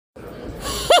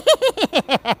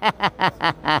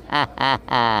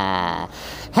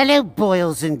Hello,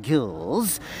 boils and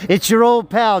ghouls. It's your old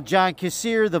pal, John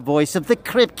Kassir, the voice of the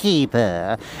Crypt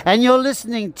Keeper, and you're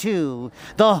listening to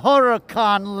the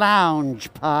HorrorCon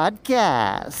Lounge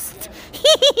podcast.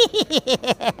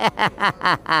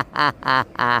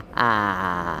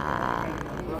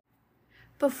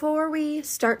 Before we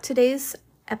start today's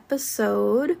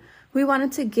episode, we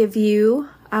wanted to give you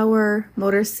our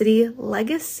Motor City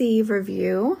Legacy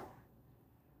review.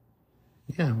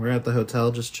 Yeah, we're at the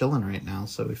hotel just chilling right now,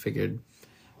 so we figured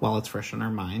while it's fresh in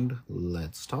our mind,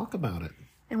 let's talk about it.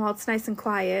 And while it's nice and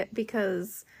quiet,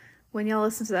 because when y'all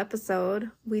listen to the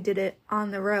episode, we did it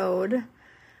on the road,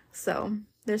 so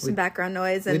there's some background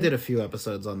noise. And we did a few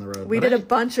episodes on the road. We did a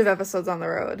bunch of episodes on the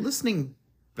road. Listening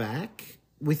back,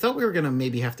 we thought we were going to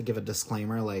maybe have to give a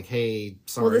disclaimer, like, hey,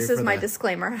 sorry. Well, this is my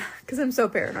disclaimer, because I'm so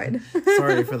paranoid.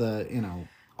 Sorry for the,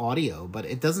 audio, but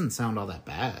it doesn't sound all that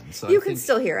bad. So you can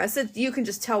still hear us. You can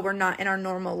just tell we're not in our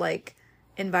normal,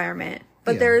 environment.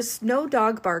 But there's no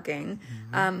dog barking,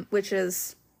 which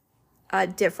is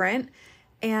different.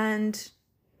 And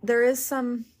there is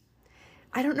some...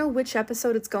 I don't know which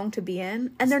episode it's going to be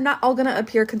in. And they're not all going to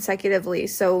appear consecutively.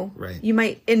 So you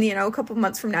might, in a couple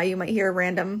months from now, you might hear a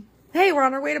random... Hey, we're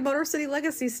on our way to Motor City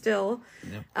Legacy still.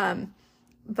 Yep.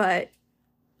 But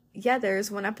yeah, there's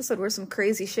one episode where some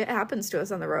crazy shit happens to us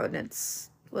on the road, and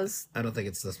I don't think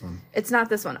it's this one. It's not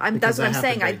this one. That's what I'm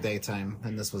saying. Daytime,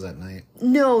 and this was at night.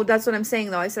 No, that's what I'm saying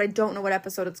though. I said I don't know what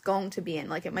episode it's going to be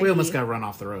in. It might. We almost got run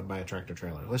off the road by a tractor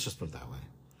trailer. Let's just put it that way.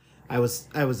 I was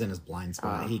in his blind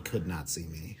spot. He could not see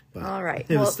me. But all right.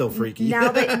 It was still freaky.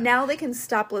 Now they can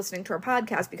stop listening to our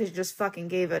podcast because you just fucking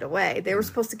gave it away. They were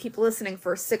supposed to keep listening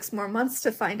for 6 more months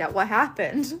to find out what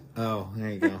happened. Oh, there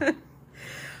you go.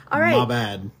 All right. My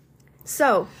bad.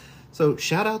 So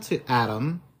shout out to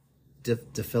Adam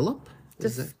DePhilip.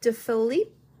 DePhilippi.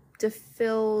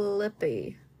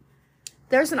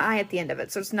 There's an I at the end of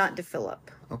it, so it's not DePhilip.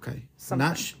 Okay. Something.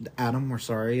 Not Adam. We're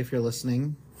sorry if you're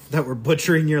listening that we're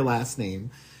butchering your last name.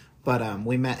 But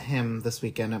we met him this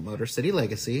weekend at Motor City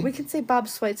Legacy. We can say Bob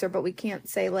Schweitzer, but we can't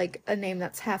say a name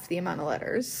that's half the amount of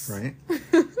letters. Right.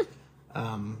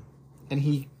 And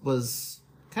he was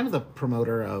kind of the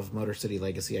promoter of Motor City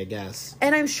Legacy, I guess.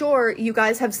 And I'm sure you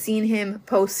guys have seen him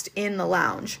post in the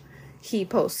lounge. He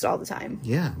posts all the time.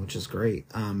 Yeah, which is great.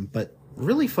 But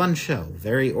really fun show.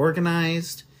 Very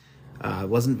organized.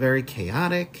 Wasn't very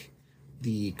chaotic.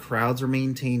 The crowds were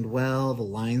maintained well. The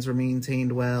lines were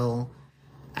maintained well.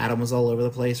 Adam was all over the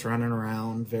place, running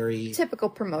around. Very typical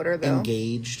promoter, though.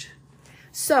 Engaged.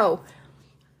 So,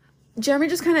 Jeremy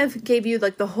just kind of gave you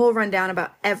the whole rundown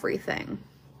about everything.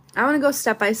 I want to go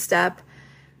step by step.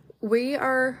 We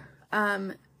are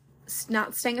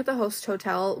not staying at the host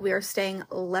hotel. We are staying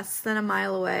less than a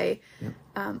mile away. Yep.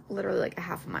 Literally a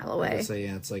half a mile away. I say,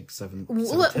 it's 7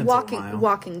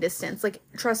 walking distance.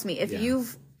 Trust me, if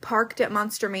you've parked at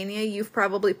Monster Mania, you've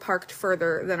probably parked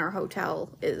further than our hotel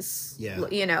is.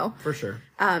 Yeah. For sure.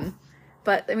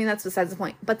 But I mean, that's besides the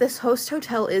point. But this host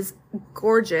hotel is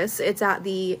gorgeous. It's at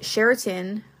the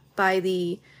Sheraton by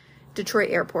the Detroit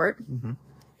airport. Mm-hmm.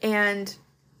 And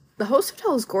the host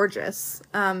hotel is gorgeous.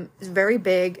 It's very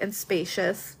big and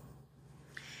spacious.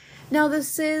 Now,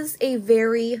 this is a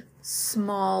very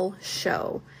small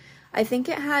show. I think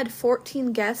it had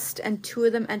 14 guests and 2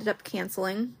 of them ended up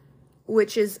canceling,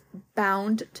 which is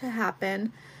bound to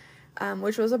happen,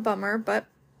 which was a bummer, but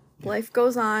life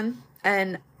goes on.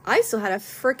 And I still had a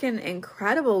freaking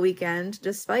incredible weekend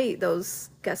despite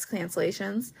those guest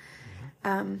cancellations.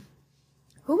 Who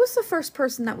was the first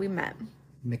person that we met?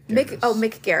 Mick Garris.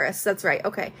 Mick Garris. That's right.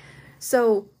 Okay.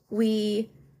 So the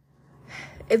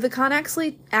con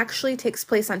actually takes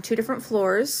place on 2 different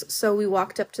floors. So we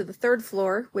walked up to the 3rd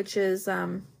floor, which is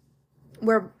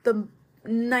where the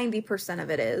 90%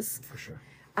 of it is. For sure.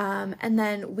 And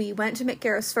then we went to Mick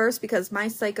Garris first because my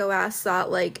psycho ass thought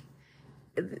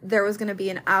there was going to be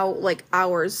an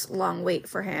hours long wait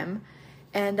for him.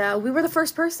 And we were the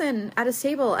first person at his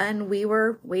table and we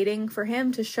were waiting for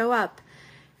him to show up.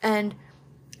 And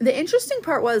the interesting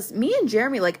part was me and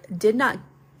Jeremy did not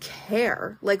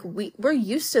care. We're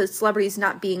used to celebrities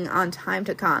not being on time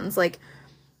to cons.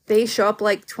 They show up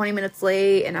 20 minutes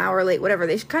late, an hour late, whatever.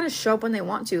 They kind of show up when they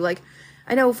want to.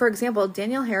 I know, for example,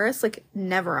 Danielle Harris,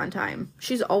 never on time.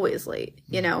 She's always late,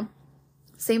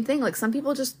 Same thing. Some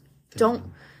people just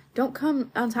don't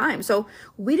come on time. So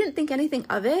we didn't think anything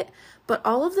of it, but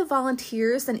all of the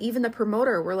volunteers and even the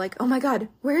promoter were like, oh my God,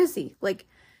 where is he?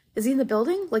 Is he in the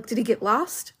building? Did he get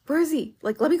lost? Where is he?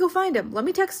 Let me go find him. Let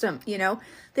me text him,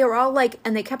 They were all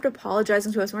and they kept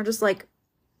apologizing to us. And we're just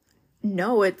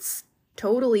no, it's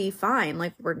totally fine.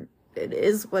 Like, it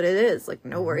is what it is. Like,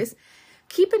 no worries.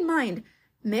 Keep in mind,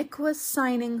 Mick was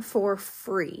signing for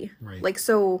free. Right. Like,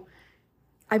 so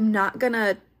I'm not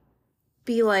gonna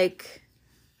be like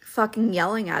fucking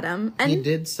yelling at him. And he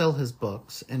did sell his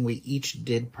books, and we each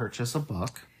did purchase a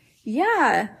book.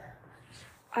 Yeah.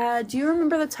 Do you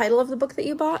remember the title of the book that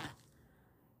you bought?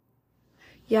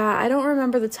 Yeah, I don't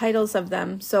remember the titles of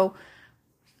them. So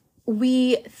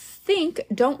we think,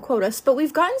 don't quote us, but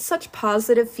we've gotten such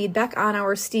positive feedback on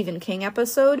our Stephen King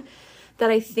episode that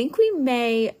I think we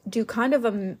may do kind of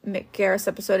a Mick Garris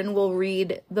episode, and we'll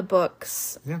read the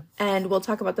books. Yeah. And we'll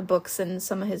talk about the books and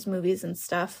some of his movies and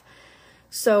stuff.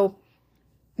 So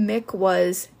Mick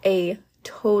was a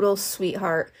total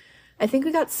sweetheart. I think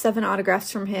we got 7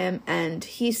 autographs from him, and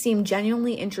he seemed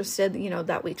genuinely interested, you know,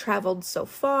 that we traveled so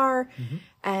far.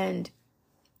 And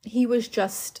he was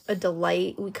just a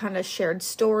delight. We kind of shared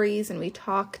stories and we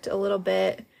talked a little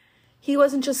bit. He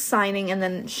wasn't just signing and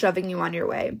then shoving you on your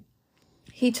way.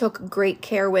 He took great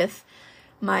care with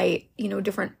my, you know,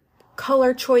 different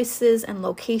color choices and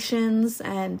locations.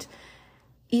 And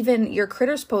even your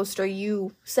Critters poster,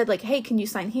 you said like, hey, can you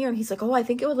sign here? And he's like, oh, I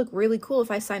think it would look really cool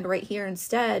if I signed right here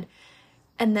instead.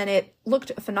 And then it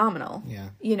looked phenomenal. Yeah.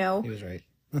 You know? He was right.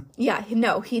 Yeah,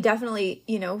 no, he definitely,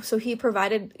 you know, so he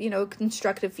provided, you know,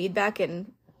 constructive feedback,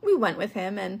 and we went with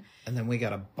him, and then we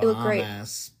got a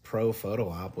bomb-ass pro photo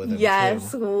op with him,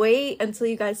 yes, too. Wait until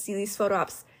you guys see these photo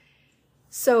ops.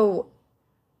 So,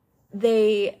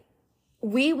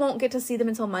 we won't get to see them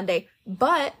until Monday,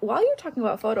 but while you're talking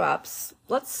about photo ops,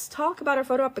 let's talk about our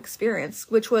photo op experience,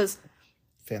 which was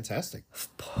fantastic.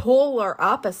 Polar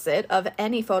opposite of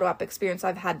any photo op experience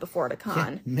I've had before at a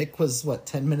con. Yeah, Mick was,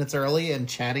 10 minutes early and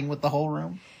chatting with the whole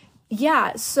room?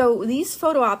 Yeah, so these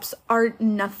photo ops are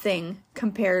nothing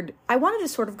compared. I wanted to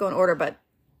sort of go in order, but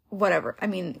whatever. I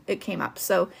mean, it came up.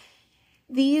 So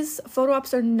these photo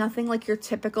ops are nothing like your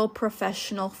typical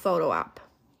professional photo op.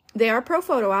 They are pro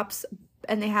photo ops,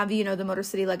 and they have, you know, the Motor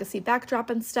City Legacy backdrop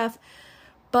and stuff,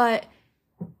 but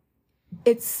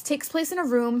it takes place in a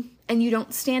room, and you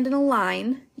don't stand in a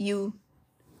line. You're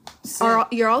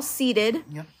all seated.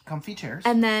 Yep, comfy chairs.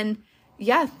 And then,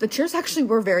 yeah, the chairs actually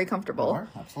were very comfortable.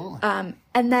 Absolutely.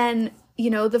 And then, you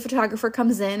know, the photographer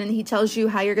comes in and he tells you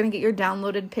how you're going to get your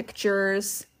downloaded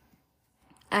pictures.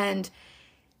 And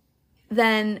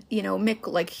then, you know, Mick,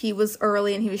 like, he was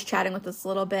early and he was chatting with us a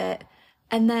little bit.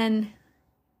 And then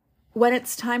when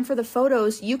it's time for the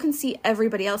photos, you can see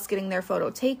everybody else getting their photo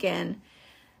taken.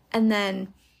 And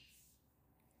then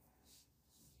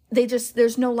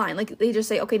there's no line. Like, they just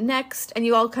say, okay, next. And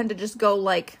you all kind of just go,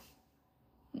 like,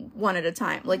 one at a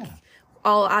time. Like,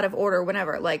 all out of order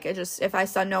whenever. Like, if I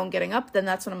saw no one getting up, then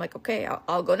that's when I'm like, okay,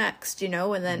 I'll go next, you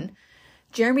know? And then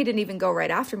Jeremy didn't even go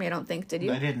right after me, I don't think, did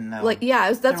you? I didn't know. Like,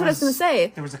 yeah, that's what I was going to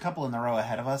say. There was a couple in the row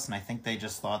ahead of us, and I think they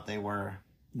just thought they were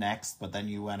next, but then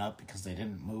you went up because they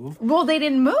didn't move. Well, they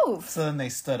didn't move. So then they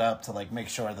stood up to, like, make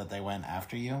sure that they went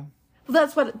after you.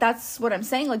 That's what I'm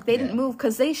saying. Like, they didn't move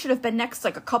because they should have been next,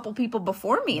 like, a couple people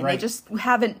before me, and they just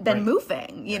haven't been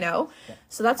moving, you know? Yeah.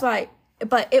 So that's why,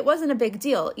 but it wasn't a big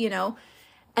deal, you know?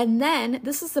 And then,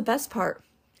 this is the best part.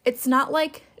 It's not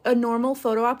like a normal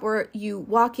photo op where you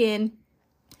walk in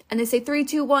and they say 3,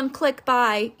 2, 1, click,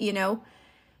 bye, you know?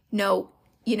 No,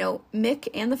 you know, Mick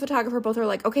and the photographer both are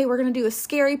like, okay, we're going to do a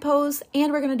scary pose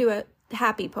and we're going to do a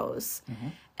happy pose.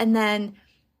 And then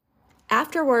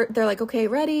afterward, they're like, okay,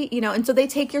 ready, you know, and so they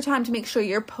take your time to make sure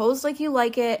you're posed like you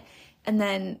like it, and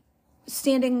then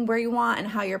standing where you want and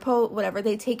how you're posed, whatever.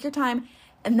 They take your time,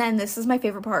 and then this is my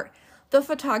favorite part. The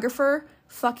photographer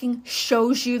fucking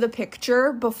shows you the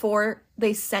picture before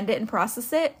they send it and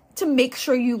process it to make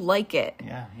sure you like it.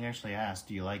 Yeah, he actually asked,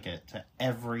 do you like it, to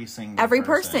every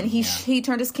person. He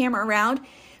turned his camera around.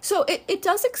 So it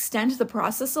does extend the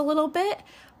process a little bit,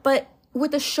 but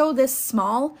with a show this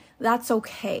small, that's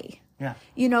okay. Yeah.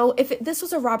 You know, if this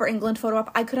was a Robert Englund photo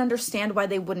op, I could understand why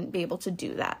they wouldn't be able to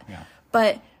do that. Yeah.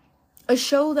 But a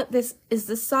show that this is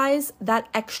the size, that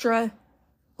extra,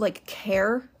 like,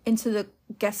 care into the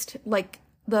guest, like,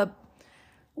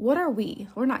 what are we?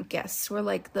 We're not guests. We're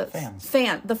like the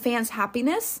fans'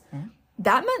 happiness.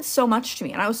 That meant so much to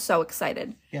me, and I was so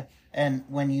excited. Yeah. And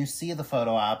when you see the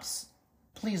photo ops,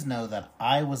 please know that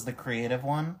I was the creative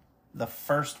one. The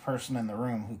first person in the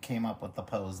room who came up with the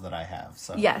pose that I have.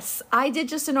 So yes, I did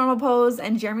just a normal pose,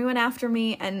 and Jeremy went after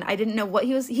me, and I didn't know what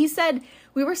he said,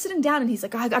 we were sitting down, and he's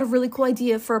like, oh, I got a really cool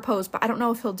idea for a pose, but I don't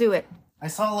know if he'll do it. I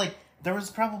saw, like, there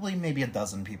was probably maybe a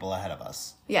dozen people ahead of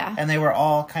us. Yeah. And they were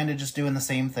all kind of just doing the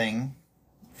same thing.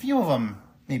 A few of them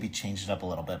maybe changed it up a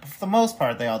little bit, but for the most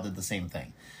part, they all did the same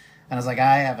thing. And I was like,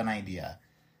 I have an idea.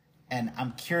 And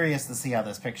I'm curious to see how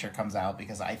this picture comes out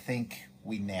because I think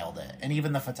we nailed it. And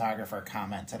even the photographer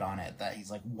commented on it that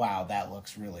he's like, wow, that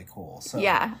looks really cool. So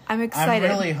yeah, I'm excited.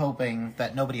 I'm really hoping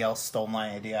that nobody else stole my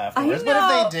idea afterwards. I But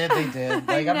know. if they did, they did.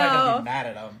 Like, I'm not going to be mad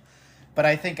at them. But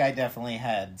I think I definitely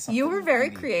had something. You were very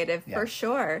unique. creative, for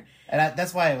sure. And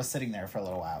that's why I was sitting there for a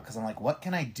little while. Because I'm like, what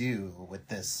can I do with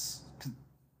this? 'Cause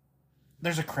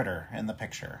there's a critter in the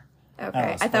picture.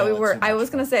 Okay, I thought we were. I was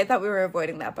gonna say I thought we were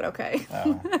avoiding that, but okay.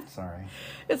 Oh, sorry.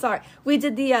 It's alright. We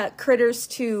did the Critters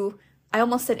 2. I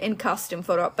almost said in costume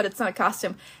photo op, but it's not a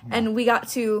costume. And we got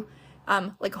to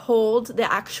like hold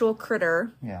the actual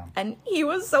critter. Yeah. And he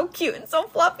was so cute and so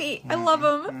fluffy. I love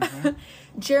him.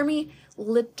 Jeremy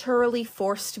literally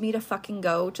forced me to fucking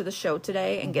go to the show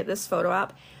today and get this photo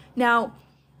op. Now,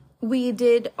 we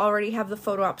did already have the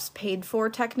photo ops paid for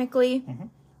technically.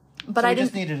 But So I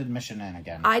just didn't. needed admission in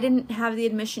again. I didn't have the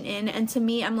admission in, and to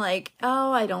me, I'm like,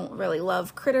 oh, I don't really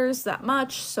love critters that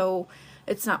much, so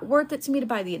it's not worth it to me to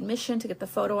buy the admission to get the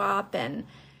photo op and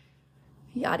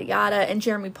yada yada. And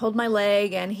Jeremy pulled my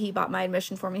leg, and he bought my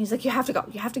admission for me. He's like, you have to go,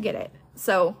 you have to get it.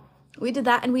 So we did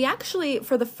that, and we actually,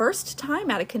 for the first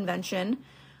time at a convention,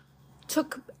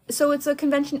 so it's a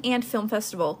convention and film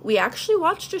festival. We actually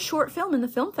watched a short film in the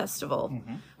film festival,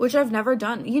 which I've never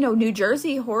done. You know, New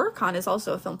Jersey Horror Con is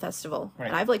also a film festival. Right.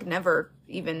 And I've like never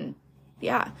even,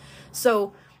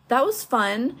 So that was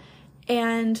fun.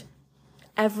 And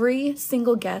every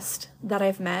single guest that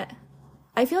I've met,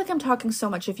 I feel like I'm talking so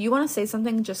much. If you want to say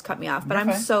something, just cut me off. But You're I'm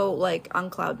fine. so like on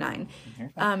cloud nine.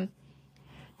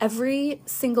 Every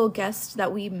single guest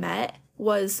that we met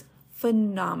was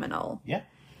phenomenal. Yeah.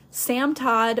 Sam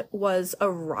Todd was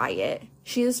a riot.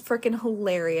 She is freaking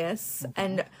hilarious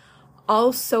and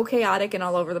all so chaotic and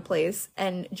all over the place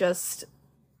and just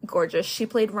gorgeous. She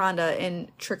played Rhonda in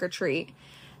Trick or Treat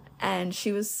and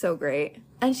she was so great.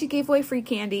 And she gave away free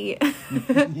candy.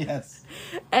 Yes.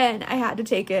 And I had to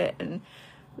take it. And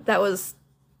that was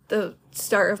the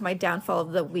start of my downfall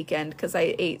of the weekend because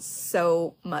I ate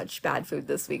so much bad food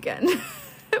this weekend.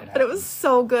 But it was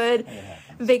so good.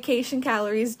 Vacation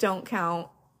calories don't count.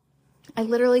 I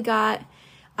literally got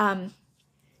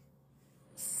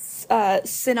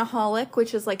Cinnaholic,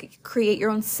 which is like create your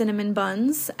own cinnamon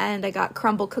buns, and I got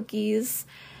crumble cookies,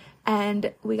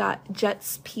 and we got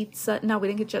Jet's pizza. No, we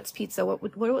didn't get Jet's pizza. What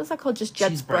was that called? Just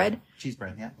Jet's bread. Cheese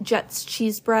bread, yeah. Jet's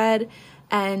cheese bread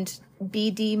and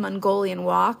BD Mongolian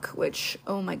wok, which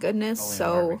oh my goodness,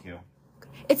 Barbecue.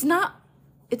 it's not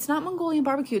Mongolian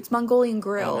barbecue. It's Mongolian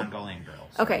grill. Oh, Mongolian grill.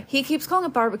 Sorry. Okay, he keeps calling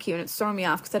it barbecue, and it's throwing me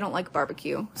off because I don't like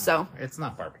barbecue. So It's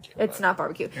not barbecue. it's but not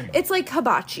barbecue. anyway. It's like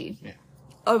hibachi. Yeah.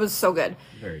 Oh, it was so good.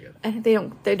 Very good. And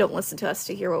they don't listen to us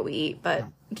to hear what we eat, but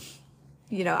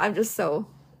you know, I'm just so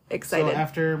excited. So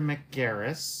after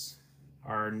McGarris,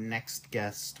 our next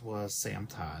guest was Sam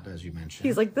Todd, as you mentioned.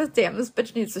 He's like, this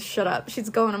bitch needs to shut up. She's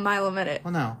going a mile a minute.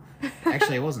 Well, no.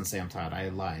 Actually, it wasn't Sam Todd. I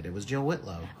lied. It was Jill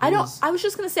Whitlow. I was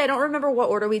just going to say, I don't remember what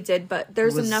order we did, but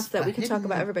there's enough that we can talk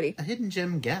about everybody. A hidden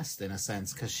gem guest, in a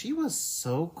sense, because she was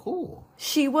so cool.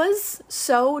 She was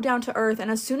so down to earth, and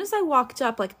as soon as I walked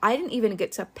up, like, I didn't even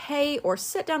get to pay or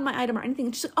sit down my item or anything.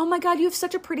 And she's like, oh my God, you have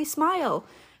such a pretty smile.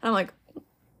 And I'm like,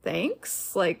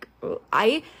 thanks. Like,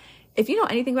 if you know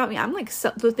anything about me, I'm like,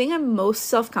 the thing I'm most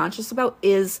self-conscious about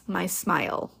is my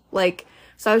smile. Like,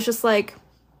 so I was just like,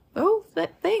 oh,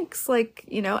 thanks. Like,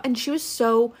 you know, and she was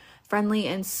so friendly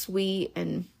and sweet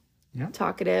and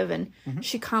talkative, and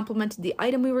she complimented the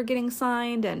item we were getting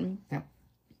signed, and I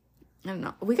don't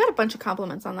know. We got a bunch of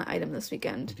compliments on that item this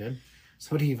weekend. You did?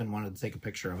 Somebody even wanted to take a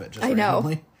picture of it just I know.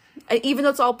 randomly. Even though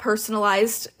it's all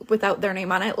personalized without their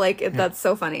name on it, like, that's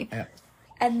so funny. Yeah.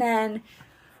 And then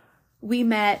we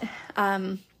met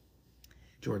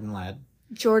Jordan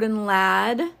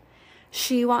Ladd.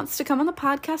 She wants to come on the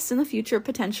podcast in the future,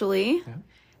 potentially.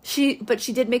 Yeah. But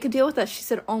she did make a deal with us. She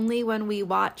said only when we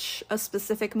watch a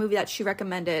specific movie that she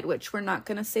recommended, which we're not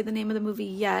going to say the name of the movie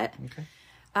yet. Okay.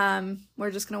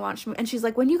 We're just going to watch. And she's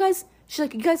like, you guys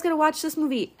got to watch this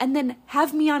movie and then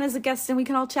have me on as a guest and we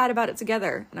can all chat about it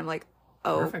together. And I'm like,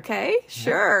 Perfect. okay,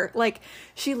 sure. Yeah. Like,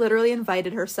 she literally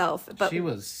invited herself. But she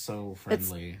was so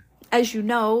friendly. As you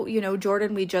know,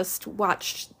 Jordan, we just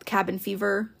watched Cabin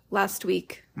Fever last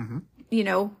week,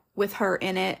 with her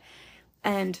in it.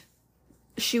 And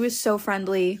she was so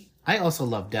friendly. I also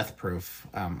love Death Proof.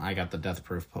 I got the Death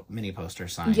Proof mini poster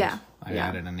signed. Yeah. I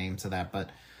added a name to that. But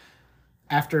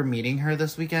after meeting her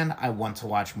this weekend, I want to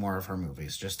watch more of her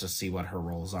movies just to see what her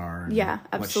roles are. And yeah,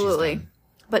 what absolutely. she's done.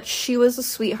 But she was a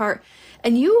sweetheart.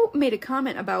 And you made a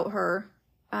comment about her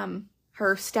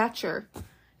stature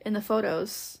in the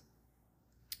photos.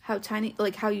 How tiny,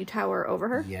 like how you tower over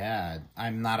her? Yeah,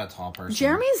 I'm not a tall person.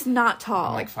 Jeremy's not tall.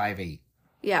 I'm like 5'8".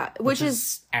 Yeah, which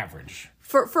is average.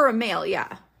 For a male,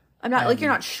 yeah. I'm not, like, you're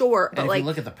not short, but and if like... you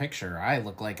look at the picture, I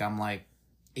look like I'm like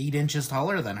 8 inches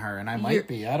taller than her, and I might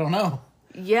be. I don't know.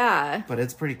 Yeah. But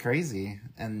it's pretty crazy,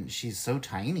 and she's so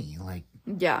tiny, like...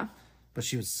 Yeah. But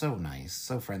she was so nice,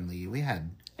 so friendly. We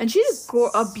had... And she's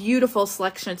a beautiful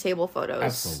selection of table photos.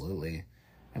 Absolutely.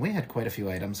 And we had quite a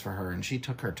few items for her, and she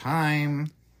took her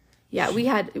time. Yeah, we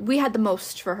had the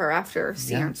most for her after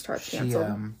Searon's Tarp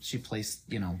canceled. She placed,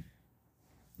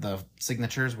 the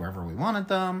signatures wherever we wanted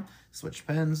them, switched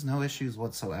pens, no issues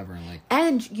whatsoever.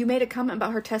 And you made a comment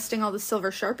about her testing all the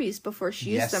silver Sharpies before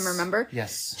she used them, remember?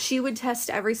 Yes. She would test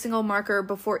every single marker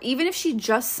before, even if she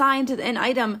just signed an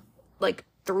item like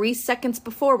 3 seconds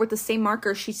before with the same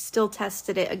marker, she still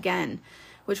tested it again,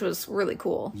 which was really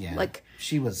cool. Yeah.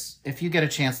 She was, if you get a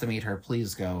chance to meet her,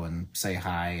 please go and say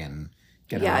hi and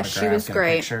get an autograph, she was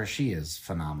great. A picture. She is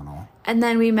phenomenal. And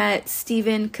then we met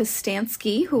Steven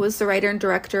Kostansky, who was the writer and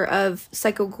director of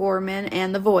Psycho Gorman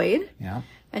and The Void. Yeah.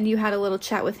 And you had a little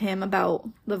chat with him about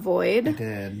The Void. I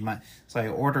did. So I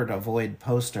ordered a Void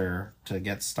poster to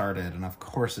get started, and of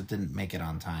course it didn't make it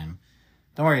on time.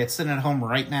 Don't worry, it's sitting at home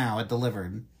right now. It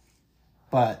delivered.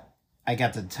 But I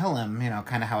got to tell him,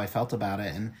 kind of how I felt about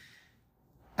it. And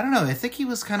I don't know, I think he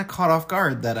was kind of caught off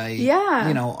guard that I,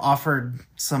 offered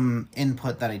some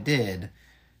input that I did.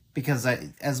 Because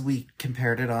as we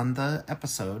compared it on the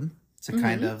episode to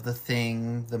kind of The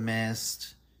Thing, The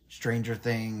Mist, Stranger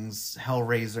Things,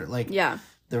 Hellraiser,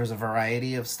 there was a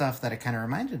variety of stuff that it kind of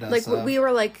reminded us of. We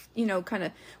were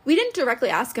we didn't directly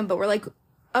ask him, but we're like,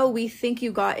 oh, we think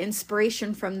you got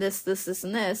inspiration from this,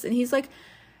 and this. And he's like,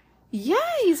 yeah,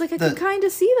 I can kind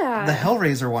of see that. The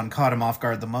Hellraiser one caught him off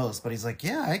guard the most, but he's like,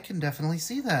 yeah, I can definitely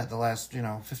see that the last,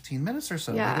 15 minutes or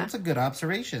so. Yeah. That's a good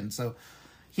observation. So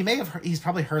he's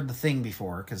probably heard The Thing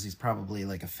before, because he's probably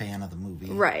like a fan of the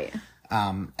movie. Right.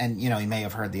 And, he may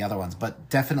have heard the other ones, but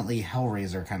definitely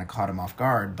Hellraiser kind of caught him off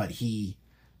guard, but he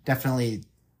definitely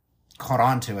caught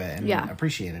on to it and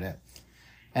appreciated it.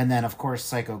 And then, of course,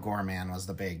 Psycho Gorman was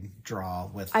the big draw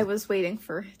with... I was waiting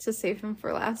to save him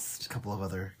for last. A couple of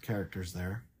other characters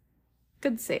there.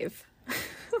 Good save.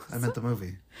 I meant the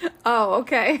movie. Oh,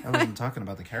 okay. I wasn't talking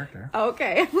about the character.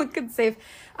 Okay, good save.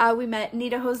 We met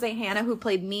Nita Jose Hanna, who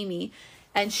played Mimi,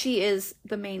 and she is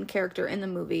the main character in the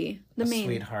movie.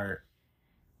 Sweetheart.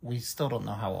 We still don't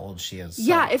know how old she is. So.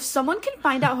 Yeah, if someone can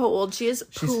find out how old she is,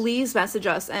 please message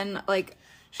us and,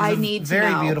 I need to know.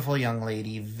 Very beautiful young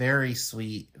lady, very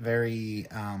sweet, very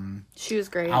she was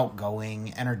great.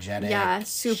 Outgoing, energetic. Yeah,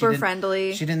 super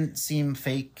friendly. She didn't seem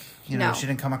fake. She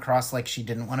didn't come across like she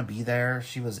didn't want to be there.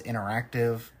 She was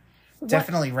interactive.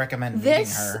 Definitely recommend meeting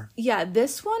her. Yeah,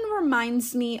 this one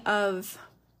reminds me of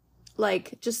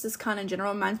just this con in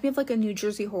general, reminds me of a New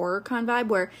Jersey horror con vibe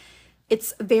where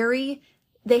it's very...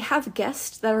 They have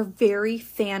guests that are very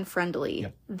fan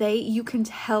friendly. Yep. You can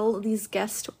tell these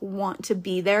guests want to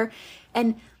be there,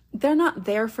 and they're not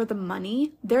there for the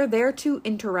money. They're there to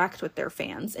interact with their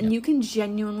fans, and you can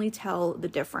genuinely tell the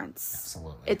difference.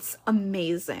 Absolutely. It's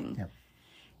amazing. Yep.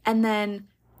 And then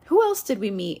who else did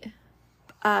we meet?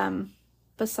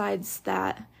 Besides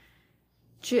that,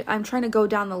 I'm trying to go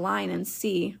down the line and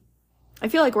see. I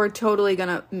feel like we're totally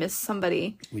gonna miss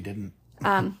somebody. We didn't.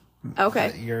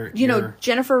 Okay.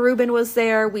 Jennifer Rubin was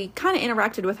there. We kind of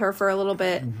interacted with her for a little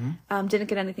bit. Mm-hmm. Didn't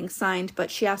get anything signed, but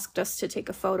she asked us to take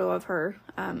a photo of her.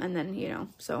 And then,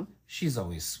 so. She's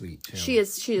always sweet, too. She is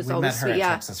always sweet, We met her at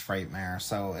Texas Frightmare,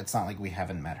 so it's not like we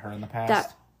haven't met her in the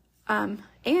past.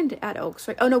 And at Oaks,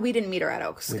 right? Oh, no, we didn't meet her at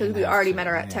Oaks, because we already met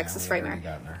her at Texas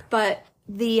Frightmare. But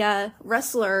the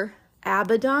wrestler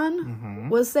Abaddon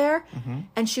was there,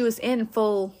 and she was in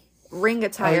full ring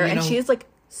attire, and she is,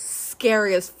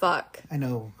 scary as fuck. I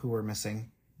know who we're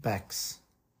missing. Bex.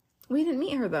 We didn't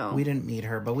meet her, though. We didn't meat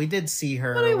her, but we did see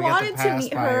her. But I wanted to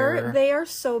meet her. They are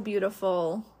so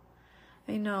beautiful.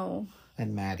 I know.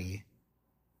 And Maddie.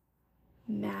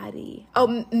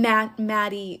 Oh,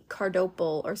 Maddie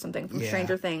Cardopel or something from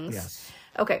Stranger Things. Yes.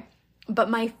 Okay. But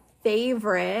my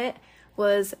favorite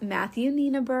was Matthew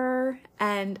Nienaber,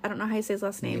 and I don't know how you say his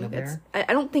last name. I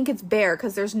don't think it's Bear,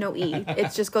 because there's no E.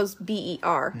 It just goes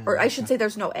B-E-R. Or I should say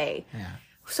there's no A. Yeah.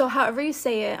 So however you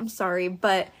say it, I'm sorry,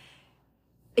 but...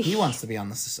 He wants to be on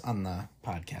the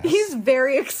podcast. He's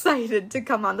very excited to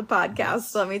come on the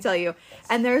podcast, let me tell you.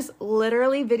 And there's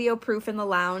literally video proof in the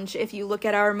lounge. If you look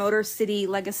at our Motor City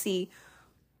Legacy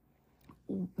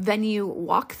venue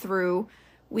walkthrough,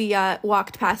 we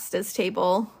walked past his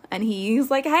table, and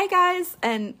he's like, "Hey, guys."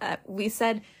 And we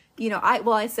said,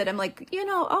 I said, I'm like,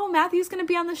 oh, Matthew's going to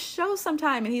be on the show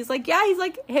sometime. And he's like, yeah, he's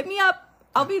like, hit me up.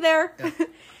 I'll be there. Yeah.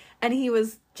 And he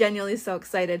was genuinely so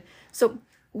excited. So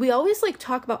we always like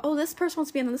talk about, oh, this person wants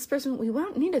to be on this person. We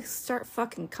won't need to start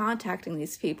fucking contacting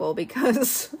these people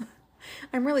because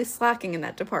I'm really slacking in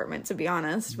that department, to be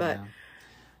honest. But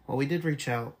well, we did reach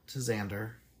out to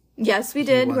Xander. Yes, we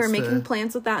did. We're making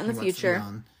plans with that in the future.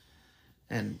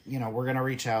 And, we're going to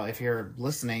reach out. If you're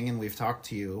listening and we've talked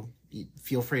to you,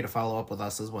 feel free to follow up with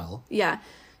us as well. Yeah.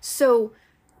 So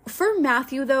for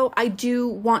Matthew, though, I do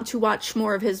want to watch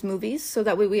more of his movies so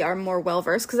that way we are more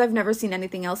well-versed because I've never seen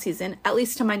anything else he's in. At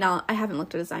least to my knowledge, I haven't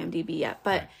looked at his IMDb yet.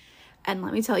 But, and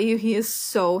let me tell you, he is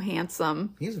so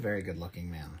handsome. He's a very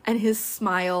good-looking man. And his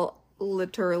smile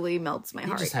literally melts my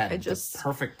heart. He just had the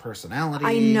perfect personality.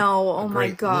 I know. Oh,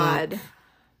 my God. Look,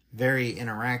 very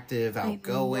interactive,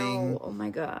 outgoing. Oh, my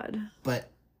God. But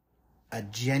a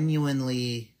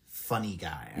genuinely funny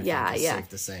guy, I think is safe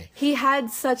to say. He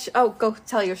had such... Oh, go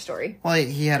tell your story. Well,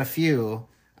 he had a few.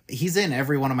 He's in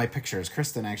every one of my pictures.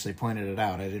 Kristen actually pointed it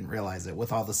out. I didn't realize it,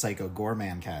 with all the Psycho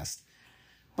Goreman cast.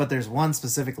 But there's one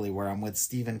specifically where I'm with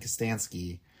Steven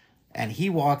Kostansky, and he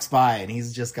walks by, and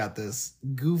he's just got this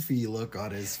goofy look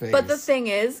on his face. But the thing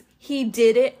is, he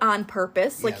did it on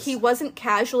purpose. Like, yes. He wasn't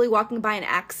casually walking by and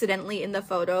accidentally in the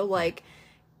photo. Like,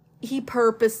 he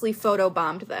purposely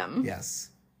photobombed them. Yes.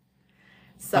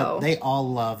 So. But they all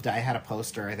loved... I had a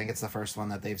poster. I think it's the first one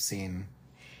that they've seen.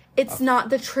 It's not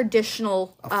the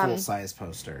traditional... A full-size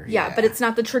poster. Yeah, but it's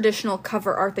not the traditional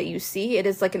cover art that you see. It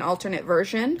is like an alternate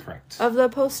version of the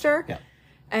poster. Yeah.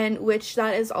 And which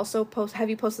that is also have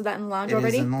you posted that in the lounge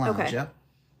already? It is in the lounge, yep.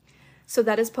 So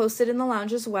that is posted in the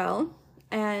lounge as well.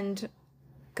 And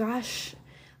gosh,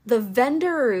 the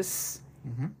vendors.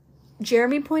 Mm-hmm.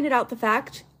 Jeremy pointed out the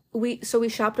fact we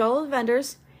shopped all of the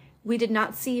vendors. We did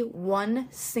not see one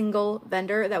single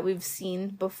vendor that we've seen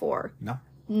before. No.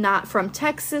 Not from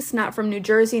Texas, not from New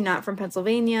Jersey, not from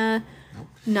Pennsylvania,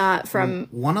 not from...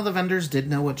 One of the vendors did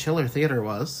know what Chiller Theater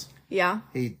was. Yeah.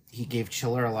 He gave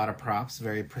Chiller a lot of props.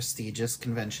 Very prestigious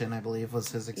convention, I believe,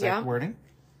 was his exact wording.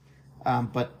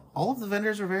 But all of the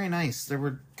vendors were very nice. There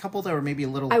were a couple that were maybe a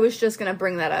little... I was just going to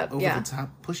bring that up. Over the top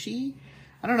pushy.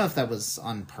 I don't know if that was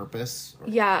on purpose.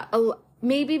 Yeah.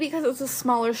 Maybe because it's a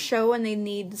smaller show and they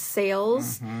need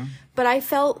sales. Mm-hmm. But I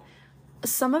felt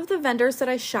some of the vendors that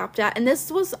I shopped at, and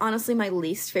this was honestly my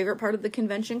least favorite part of the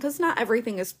convention because not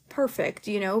everything is perfect,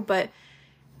 but...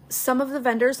 Some of the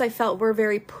vendors I felt were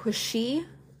very pushy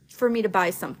for me to buy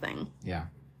something. Yeah.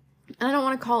 And I don't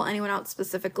want to call anyone out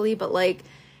specifically, but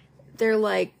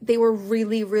they were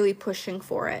really, really pushing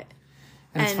for it.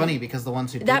 And it's funny because the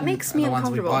ones who that makes me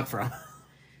uncomfortable. The ones we bought from.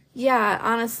 Yeah,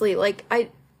 honestly,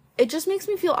 it just makes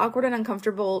me feel awkward and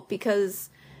uncomfortable because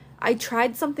I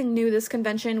tried something new this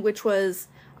convention, which was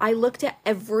I looked at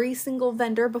every single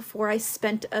vendor before I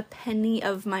spent a penny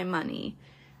of my money.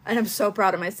 And I'm so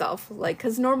proud of myself.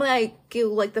 Because normally I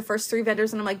go, the first 3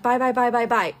 vendors and I'm like, buy.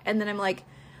 And then I'm like,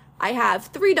 I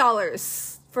have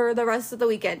 $3 for the rest of the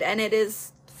weekend. And it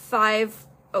is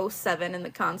 5:07 and the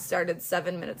con started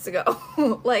 7 minutes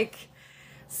ago.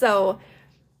 So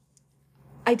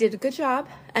I did a good job.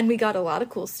 And we got a lot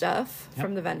of cool stuff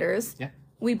from the vendors. Yeah.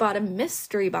 We bought a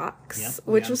mystery box,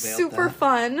 which was super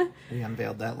fun. We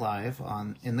unveiled that live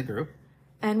in the group.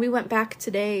 And we went back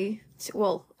today...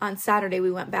 on Saturday we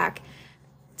went back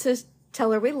to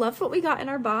tell her we loved what we got in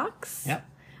our box. Yep.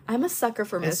 I'm a sucker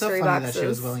for mystery boxes. It's so funny that she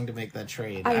was willing to make that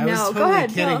trade. I know. was totally Go ahead,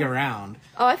 kidding around.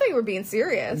 Oh, I thought you were being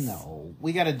serious. No.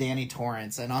 We got a Danny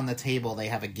Torrance, and on the table they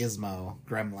have a Gizmo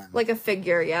gremlin. Like a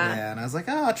figure, yeah. Yeah, and I was like,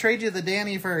 I'll trade you the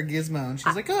Danny for a Gizmo. And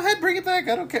she's like, go ahead, bring it back.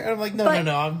 I don't care. I'm like, no,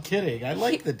 I'm kidding. I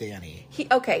like the Danny.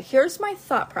 Okay, here's my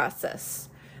thought process.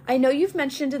 I know you've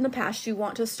mentioned in the past you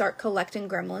want to start collecting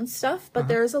Gremlin stuff, but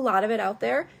there's a lot of it out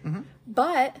there. Mm-hmm.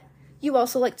 But you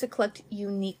also like to collect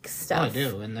unique stuff. Oh, I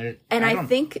do. And I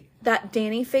think that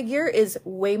Danny figure is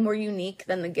way more unique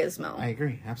than the Gizmo. I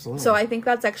agree. Absolutely. So I think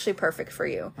that's actually perfect for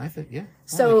you. I think, yeah.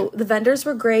 So the vendors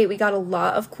were great. We got a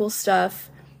lot of cool stuff.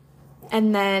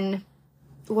 And then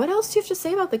what else do you have to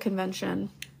say about the convention?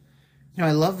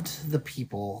 I loved the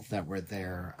people that were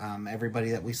there. Everybody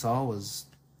that we saw was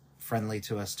friendly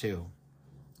to us too.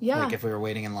 Yeah. If we were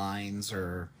waiting in lines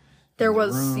or there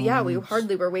was rooms. Yeah, we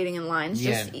hardly were waiting in lines.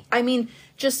 Yeah.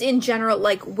 Just in general,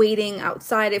 waiting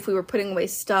outside if we were putting away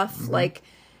stuff,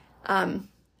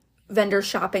 vendor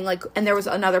shopping, and there was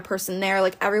another person there.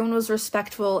 Everyone was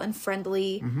respectful and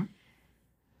friendly. Mm-hmm.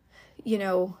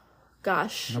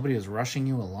 Gosh. Nobody was rushing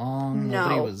you along. No,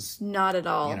 nobody was not at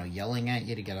all. Yelling at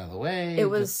you to get out of the way. It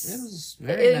was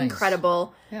very nice.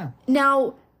 Incredible. Yeah.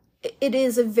 Now, it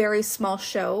is a very small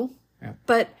show,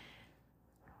 but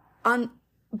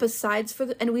besides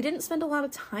and we didn't spend a lot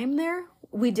of time there.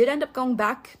 We did end up going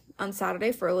back on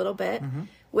Saturday for a little bit,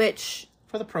 which...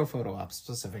 For the pro photo op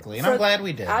specifically, and I'm glad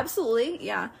we did. Absolutely,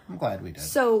 yeah. I'm glad we did.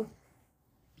 So,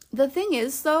 the thing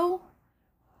is, though,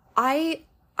 they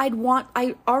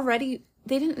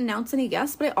didn't announce any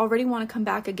guests, but I already want to come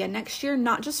back again next year,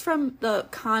 not just from the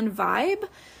con vibe,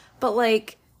 but,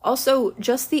 like, also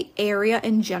just the area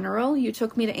in general. You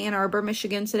took me to Ann Arbor,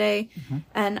 Michigan today,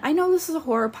 and I know this is a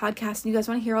horror podcast, and you guys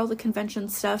want to hear all the convention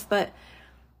stuff, but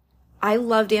I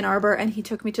loved Ann Arbor, and he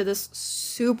took me to this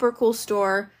super cool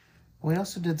store. We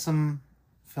also did some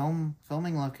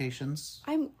filming locations.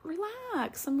 I'm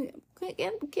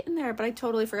getting there, but I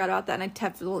totally forgot about that, and I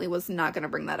definitely was not going to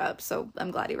bring that up, so I'm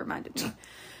glad he reminded me.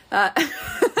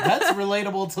 That's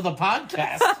relatable to the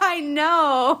podcast. I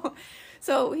know.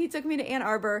 So he took me to Ann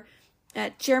Arbor.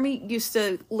 Jeremy used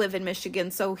to live in Michigan,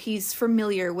 so he's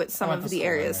familiar with some of the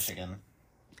areas. Michigan.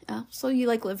 So you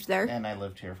lived there? And I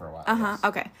lived here for a while. Yes.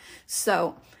 Okay.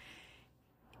 So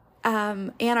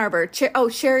Ann Arbor,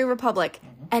 Cherry Republic,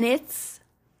 and it's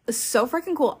so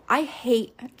freaking cool. I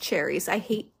hate cherries.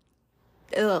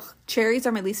 Cherries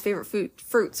are my least favorite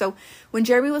fruit. So when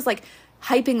Jeremy was like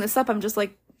hyping this up, I'm just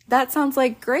like, that sounds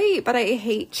like great, but I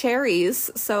hate cherries.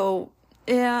 So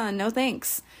yeah, no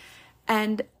thanks.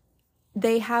 And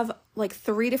they have like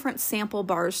 3 different sample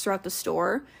bars throughout the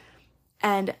store,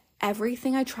 and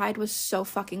everything I tried was so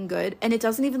fucking good. And it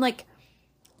doesn't even like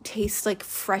taste like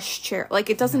fresh cherry. Like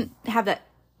it doesn't have that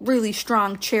really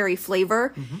strong cherry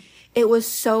flavor. It was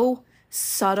so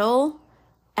subtle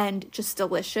and just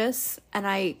delicious. And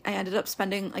I ended up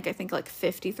spending like, I think like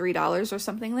 $53 or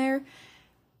something there.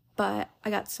 But I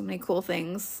got so many cool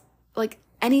things. Like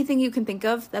anything you can think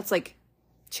of that's like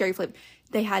cherry flavored.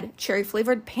 They had cherry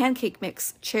flavored pancake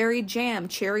mix, cherry jam,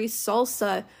 cherry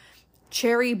salsa,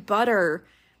 cherry butter,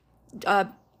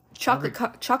 chocolate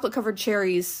covered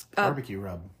cherries, barbecue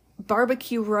rub,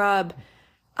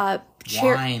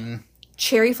 wine,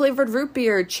 cherry flavored root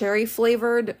beer, cherry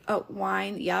flavored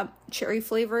wine, cherry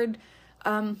flavored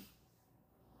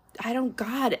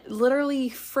literally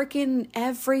freaking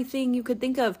everything you could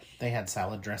think of. They had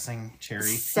salad dressing, cherry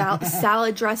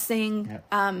salad dressing, yep.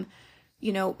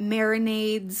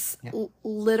 Marinades, yep.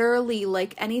 Literally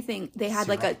like anything. They had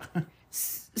syrup. Like a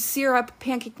syrup,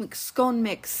 pancake mix, scone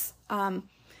mix,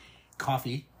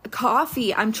 coffee.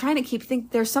 I'm trying to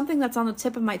think. There's something that's on the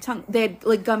tip of my tongue. They had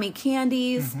like gummy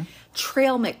candies,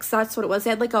 trail mix. That's what it was. They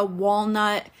had like a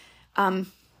walnut,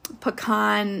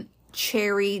 pecan,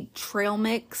 cherry trail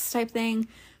mix type thing,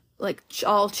 like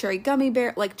all cherry gummy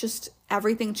bear, like just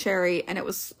everything cherry. And it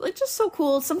was like just so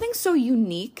cool. Something so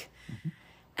unique.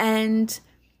 And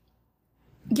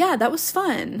yeah, that was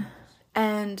fun.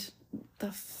 And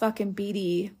the fucking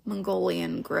beady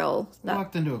Mongolian grill. We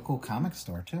walked into a cool comic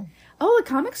store too. Oh, the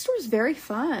comic store is very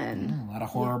fun. A lot of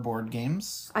horror board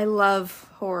games. I love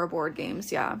horror board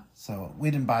games, yeah. So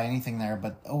we didn't buy anything there,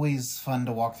 but always fun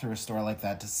to walk through a store like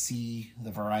that to see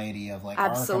the variety of like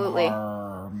Absolutely. Arkham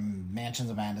Horror, Mansions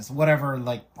of Madness, whatever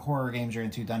like horror games you're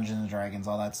into, Dungeons and Dragons,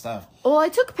 all that stuff. Well, I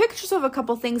took pictures of a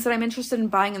couple things that I'm interested in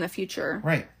buying in the future.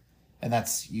 Right. And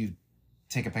that's, you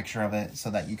take a picture of it so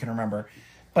that you can remember.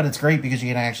 But it's great because you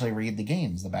can actually read the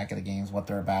games, the back of the games, what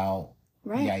they're about,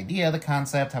 right. The idea, the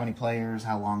concept, how many players,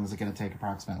 how long is it going to take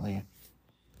approximately.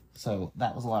 So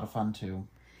that was a lot of fun too.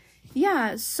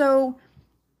 Yeah, so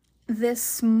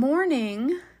this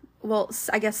morning, well,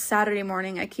 I guess Saturday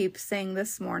morning, I keep saying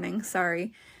this morning,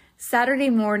 sorry. Saturday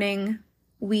morning,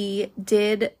 we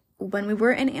did, when we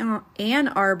were in Ann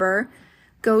Arbor,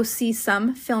 go see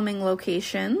some filming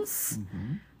locations.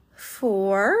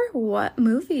 For what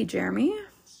movie, Jeremy?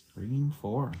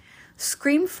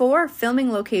 Scream 4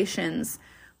 filming locations.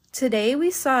 Today we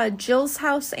saw Jill's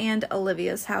house and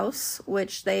Olivia's house,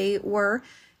 which they were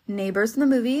neighbors in the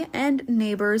movie and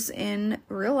neighbors in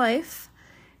real life.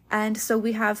 And so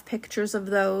we have pictures of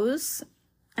those.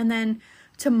 And then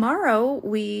tomorrow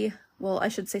I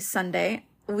should say Sunday,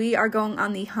 we are going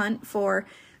on the hunt for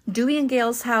Dewey and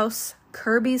Gail's house,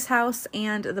 Kirby's house,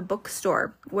 and the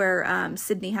bookstore where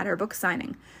Sydney had her book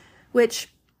signing, which,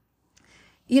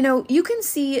 you can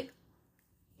see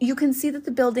that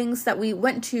the buildings that we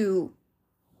went to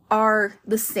are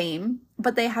the same,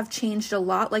 but they have changed a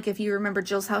lot. Like if you remember,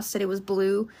 Jill's house today was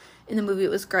blue. In the movie, it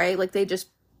was gray. Like they just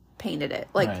painted it.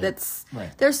 Like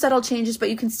right. There's subtle changes, but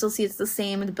you can still see it's the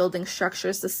same, and the building structure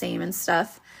is the same and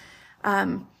stuff.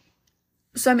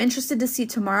 So I'm interested to see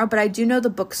tomorrow, but I do know the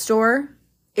bookstore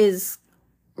is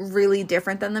really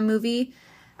different than the movie.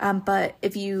 But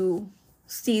if you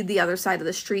see the other side of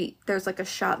the street, there's like a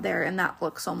shot there, and that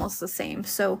looks almost the same.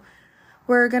 So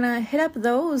we're gonna hit up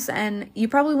those, and you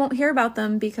probably won't hear about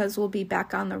them because we'll be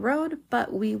back on the road,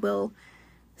 but we will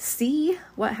see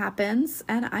what happens,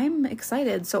 and I'm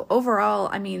excited. So overall,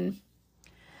 I mean,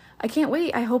 I can't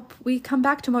wait. I hope we come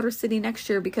back to Motor City next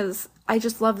year because I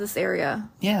just love this area.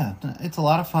 Yeah, it's a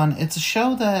lot of fun. It's a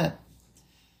show that,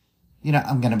 you know,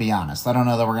 I'm going to be honest. I don't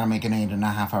know that we're going to make an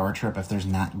 8.5-hour trip if there's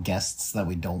not guests that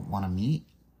we don't want to meet.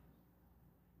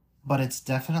 But it's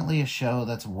definitely a show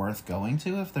that's worth going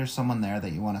to if there's someone there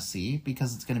that you want to see,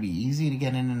 because it's going to be easy to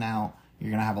get in and out. You're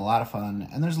going to have a lot of fun,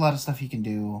 and there's a lot of stuff you can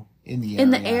do in the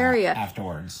area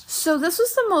afterwards. So this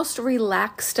was the most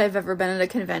relaxed I've ever been at a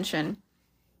convention.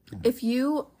 If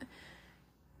you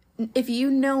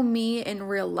know me in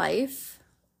real life,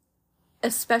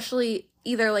 especially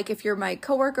either like if you're my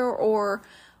coworker or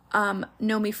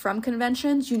know me from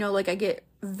conventions, you know, like I get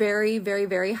very, very,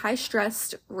 very high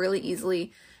stressed really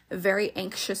easily, a very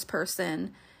anxious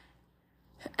person.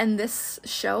 And this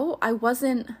show, I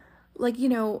wasn't like, you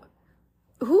know,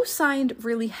 who signed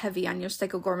really heavy on your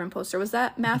Psycho Gorman poster? Was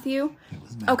that Matthew? It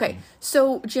was Matthew. Okay,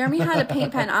 so Jeremy had a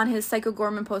paint pen on his Psycho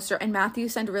Gorman poster, and Matthew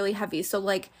signed really heavy. So,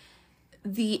 like,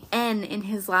 the N in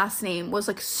his last name was,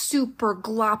 like, super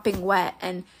glopping wet.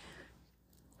 And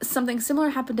something similar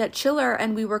happened at Chiller,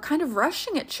 and we were kind of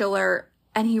rushing at Chiller,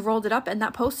 and he rolled it up, and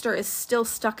that poster is still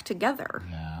stuck together.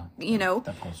 Yeah. You know?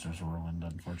 The poster's ruined,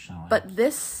 unfortunately. But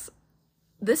this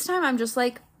time I'm just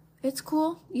like, it's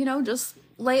cool, you know, just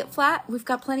lay it flat. We've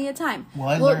got plenty of time.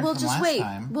 Well, we'll just wait.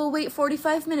 Time. We'll wait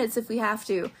 45 minutes if we have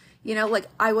to. You know, like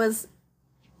I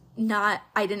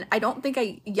don't think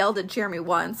I yelled at Jeremy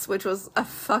once, which was a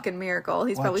fucking miracle.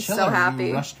 He's probably Chiller, so happy.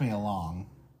 You rushed me along.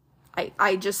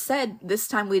 I just said this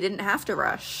time we didn't have to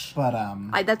rush. But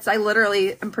I'm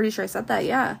pretty sure I said that,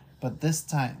 yeah. But this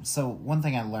time, so one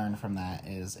thing I learned from that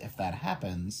is if that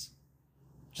happens,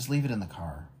 just leave it in the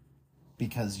car,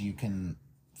 because you can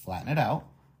flatten it out.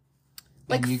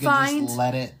 Like, and you can just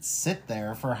let it sit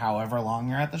there for however long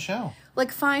you're at the show.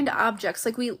 Like, find objects.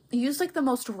 Like, we used, like, the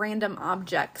most random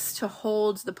objects to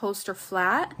hold the poster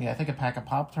flat. Yeah, I think a pack of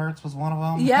Pop-Tarts was one of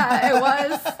them. Yeah, it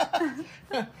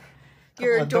was.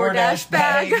 Your DoorDash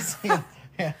bags.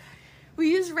 Yeah.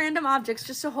 We used random objects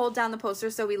just to hold down the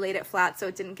poster, so we laid it flat so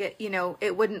it didn't get, you know,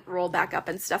 it wouldn't roll back up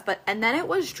and stuff. And then it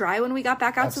was dry when we got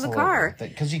back out to the car.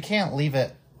 Because you can't leave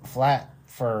it flat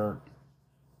for...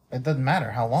 It doesn't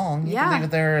matter how long. You can leave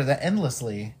it there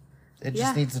endlessly. It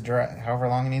just needs to dry, however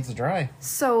long it needs to dry.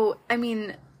 So, I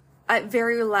mean,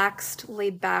 very relaxed,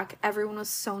 laid back. Everyone was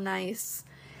so nice.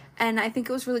 And I think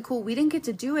it was really cool. We didn't get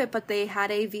to do it, but they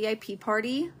had a VIP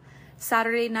party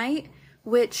Saturday night,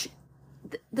 which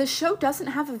the show doesn't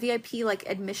have a VIP, like,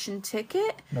 admission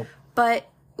ticket. Nope. But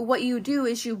what you do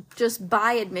is you just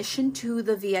buy admission to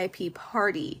the VIP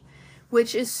party,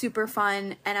 which is super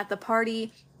fun. And at the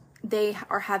party... they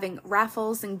are having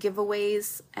raffles and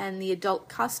giveaways and the adult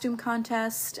costume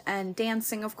contest and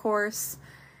dancing, of course.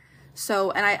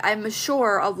 So, and I'm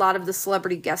sure a lot of the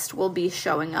celebrity guests will be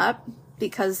showing up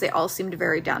because they all seemed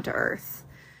very down to earth.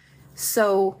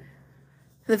 So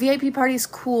the VIP party is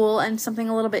cool and something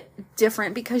a little bit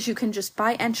different because you can just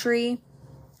buy entry.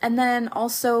 And then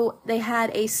also they had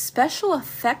a special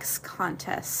effects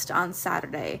contest on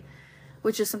Saturday,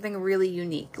 which is something really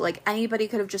unique. Like, anybody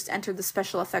could have just entered the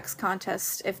special effects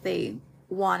contest if they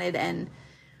wanted, and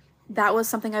that was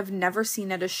something I've never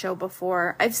seen at a show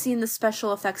before. I've seen the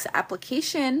special effects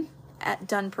application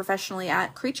done professionally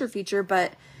at Creature Feature,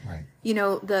 but, you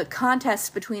know, the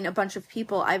contest between a bunch of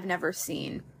people I've never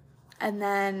seen. And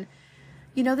then,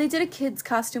 you know, they did a kids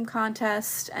costume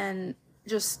contest, and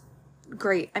just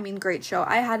great. I mean, great show.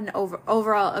 I had an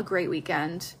overall a great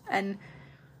weekend, and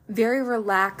very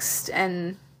relaxed,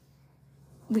 and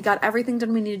we got everything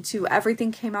done we needed to. Everything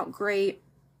came out great.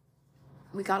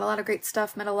 We got a lot of great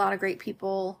stuff, met a lot of great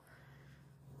people,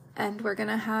 and we're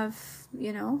gonna have,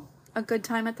 you know, a good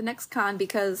time at the next con,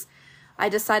 because I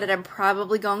decided I'm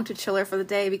probably going to Chiller for the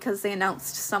day because they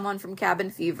announced someone from Cabin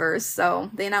Fever. So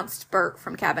they announced Bert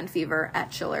from Cabin Fever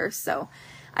at Chiller, so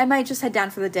I might just head down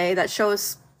for the day. That show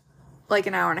is like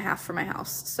an hour and a half from my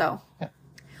house, so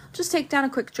just take down a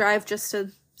quick drive just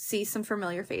to see some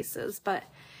familiar faces. But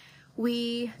do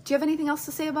you have anything else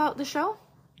to say about the show?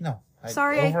 No.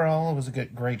 Sorry. Overall, it was a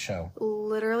great show.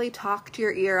 Literally talked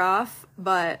your ear off,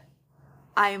 but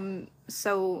I'm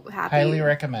so happy. Highly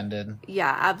recommended.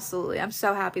 Yeah, absolutely. I'm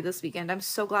so happy this weekend. I'm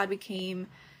so glad we came.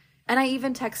 And I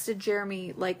even texted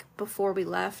Jeremy, like, before we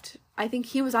left. I think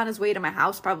he was on his way to my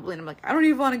house probably, and I'm like, I don't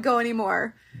even want to go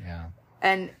anymore. Yeah.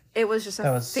 And it was just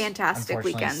a fantastic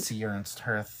weekend. Sea Ernst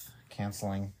Hearth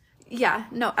canceling. Yeah,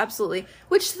 no, absolutely.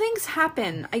 Which things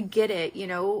happen. I get it, you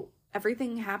know,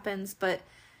 everything happens, but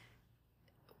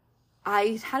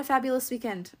I had a fabulous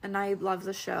weekend, and I love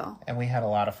the show. And we had a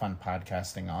lot of fun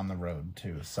podcasting on the road,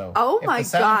 too. So if the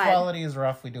sound quality is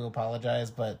rough, we do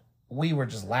apologize, but we were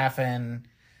just laughing,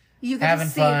 having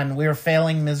fun. We were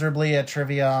failing miserably at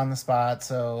trivia on the spot,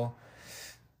 so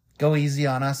go easy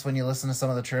on us when you listen to some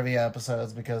of the trivia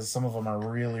episodes, because some of them are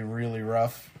really, really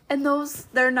rough. And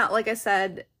they're not, like I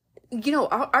said,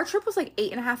 our trip was like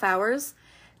 8.5 hours.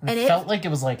 And it felt like it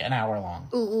was like an hour long.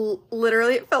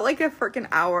 Literally, it felt like a freaking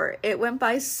hour. It went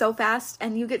by so fast,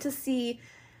 and you get to see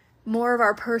more of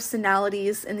our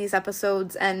personalities in these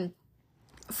episodes. And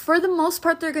for the most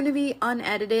part, they're going to be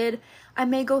unedited. I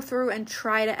may go through and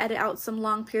try to edit out some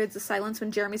long periods of silence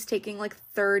when Jeremy's taking like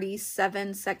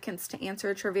 37 seconds to answer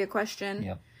a trivia question.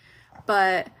 Yep.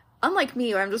 But unlike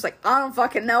me, where I'm just like, I don't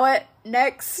fucking know it.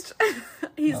 Next.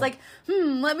 He's like,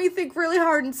 let me think really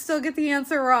hard and still get the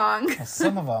answer wrong. Well,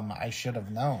 some of them I should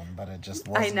have known, but it just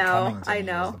wasn't coming to me. I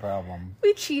know. Was the problem.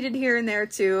 We cheated here and there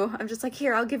too. I'm just like,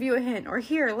 here, I'll give you a hint, or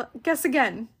here, guess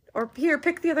again, or here,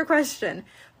 pick the other question.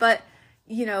 But,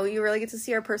 you really get to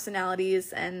see our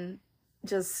personalities, and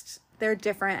just, they're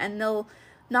different, and they'll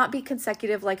not be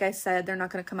consecutive. Like I said, they're not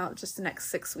going to come out just the next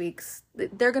 6 weeks.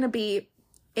 They're going to be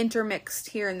intermixed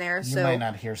here and there. You might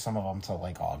not hear some of them till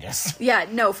like August. Yeah,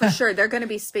 no, for sure. They're going to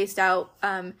be spaced out.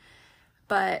 And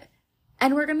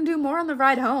we're going to do more on the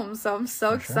ride home. So I'm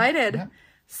so excited. Sure. Yeah.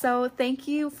 So thank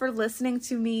you for listening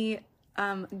to me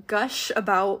gush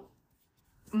about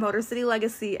Motor City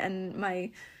Legacy and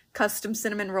my custom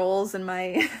cinnamon rolls and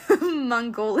my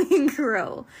Mongolian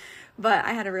grill. But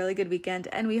I had a really good weekend,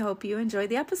 and we hope you enjoyed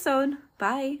the episode.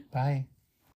 Bye. Bye.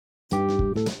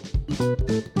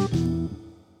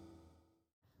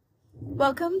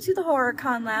 Welcome to the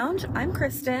HorrorCon Lounge. I'm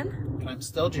Kristen. And I'm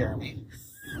still Jeremy.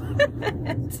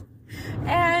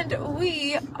 And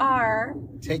we are...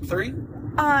 Take 3?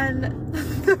 On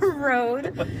the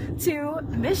road to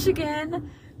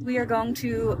Michigan. We are going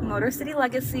to Motor City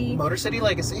Legacy. Motor City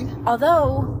Legacy.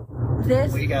 Although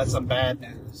we got some bad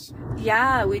news.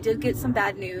 Yeah, we did get some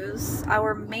bad news.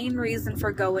 Our main reason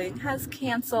for going has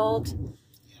canceled.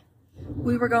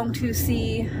 We were going to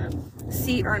see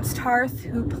Ernst Harth,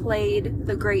 who played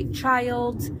the great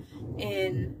child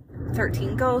in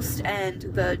 13 Ghosts and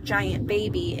the giant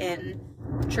baby in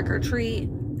Trick or Treat,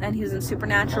 and he was in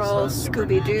Supernatural,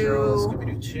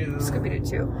 Scooby-Doo 2. Scooby-Doo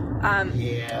 2.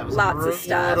 Yeah, it was lots of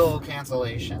stuff. Brutal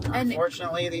cancellation.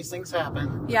 Unfortunately, these things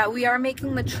happen. Yeah, we are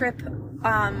making the trip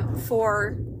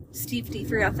for Steve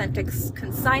D3 Authentic's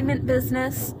consignment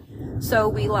business. So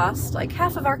we lost like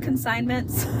half of our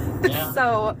consignments. Yeah.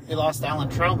 So we lost Alan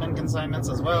Troutman consignments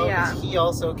as well. Yeah. He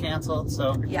also canceled.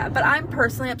 So yeah, but I'm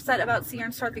personally upset about C.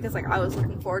 Ernst Harth because like I was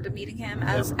looking forward to meeting him,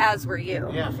 as were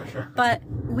you. Yeah, for sure. But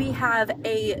we have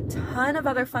a ton of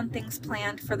other fun things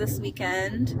planned for this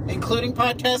weekend, including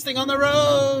podcasting on the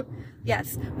road.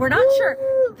 Yes, we're not sure.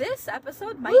 This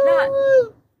episode might not.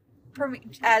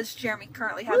 As Jeremy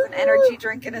currently has an energy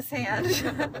drink in his hand.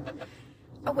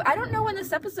 I don't know when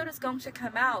this episode is going to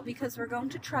come out because we're going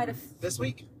to try to... This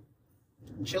week.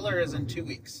 Chiller is in 2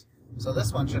 weeks. So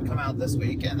this one should come out this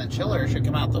week, and then Chiller should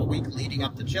come out the week leading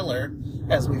up to Chiller,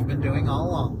 as we've been doing all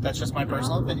along. That's just my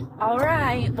personal opinion. All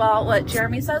right. Well, what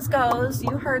Jeremy says goes.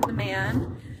 You heard the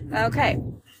man. Okay.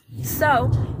 So...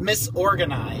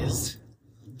 Misorganized.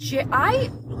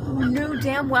 I knew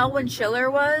damn well when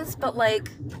Chiller was, but, like,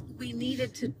 we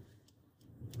needed to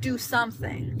do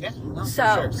something. Yeah, no, for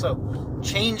sure. So,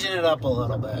 changing it up a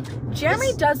little bit.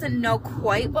 Jeremy doesn't know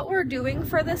quite what we're doing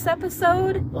for this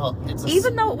episode. Well,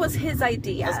 even though it was his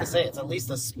idea. I was going to say, it's at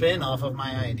least a spin off of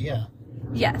my idea.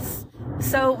 Yes.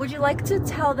 So, would you like to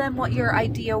tell them what your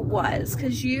idea was?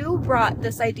 Because you brought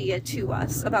this idea to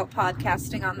us about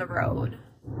podcasting on the road.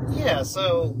 Yeah,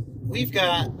 so we've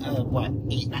got a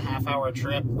 8.5 hour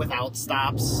trip without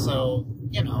stops, so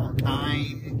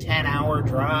 9-10 hour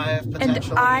drive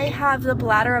potentially. And I have the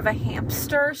bladder of a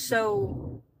hamster,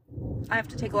 so I have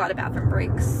to take a lot of bathroom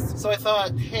breaks. So I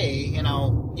thought, hey, you can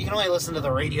only listen to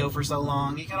the radio for so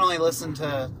long. You can only listen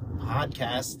to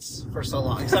podcasts for so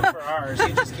long, except for ours. You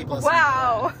just keep listening.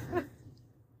 Wow.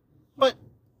 But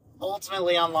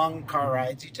ultimately, on long car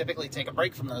rides, you typically take a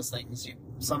break from those things.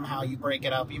 Somehow you break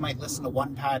it up. You might listen to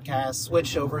one podcast,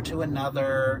 switch over to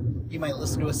another. You might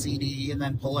listen to a CD and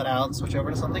then pull it out and switch over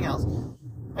to something else.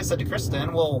 I said to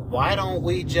Kristen, well, why don't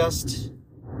we just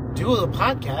do a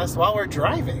podcast while we're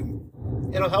driving?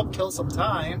 It'll help kill some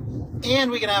time,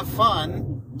 and we can have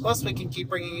fun. Plus, we can keep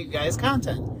bringing you guys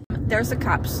content. There's a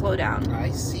cop. Slow down. I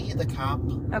see the cop.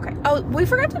 Okay. Oh, we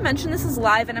forgot to mention this is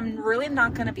live, and I'm really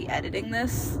not going to be editing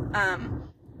this. I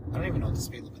don't even know what the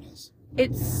speed limit is.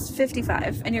 It's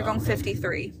 55, and you're going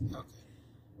 53. Okay.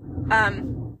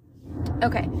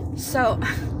 Okay, so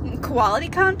quality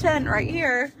content right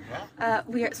here. Yeah.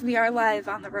 We are live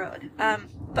on the road.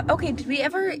 But okay, did we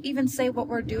ever even say what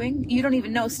we're doing? You don't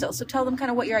even know still, so tell them kind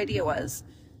of what your idea was.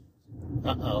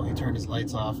 Uh-oh, he turned his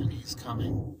lights off and he's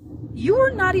coming. You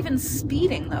were not even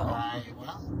speeding, though.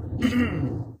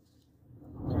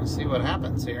 We'll see what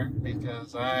happens here,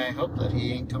 because I hope that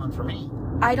he ain't coming for me.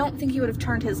 I don't think he would have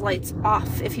turned his lights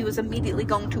off if he was immediately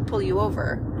going to pull you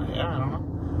over. Yeah, I don't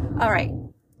know. All right.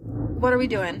 What are we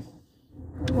doing?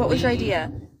 What was your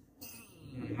idea?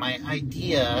 My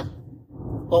idea...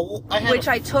 Well,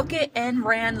 I took it and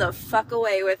ran the fuck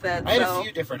away with it. I had a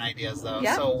few different ideas, though.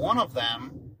 Yeah. So one of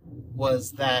them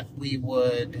was that we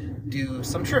would do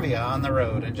some trivia on the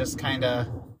road and just kind of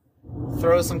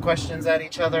throw some questions at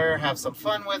each other, have some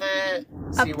fun with it,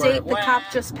 see where it Update, the went. cop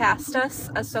just passed us,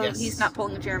 so Yes. he's not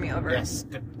pulling Jeremy over. Yes,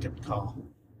 good call.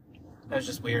 That was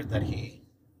just weird that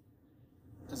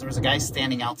because there was a guy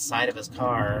standing outside of his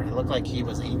car. It looked like he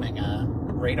was aiming a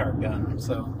radar gun,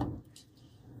 so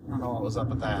I don't know what was up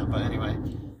with that, but anyway.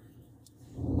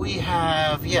 We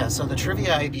have, so the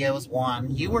trivia idea was one.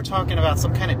 You were talking about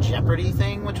some kind of Jeopardy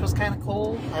thing, which was kind of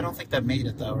cool. I don't think that made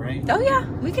it, though, right? Oh, yeah,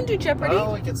 we can do Jeopardy.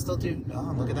 Oh, we can still do,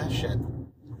 look at that shit.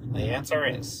 The answer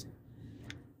is...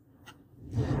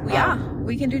 Yeah,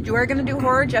 we can do, we're going to do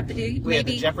horror Jeopardy. We had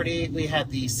the Jeopardy, we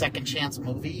had the second chance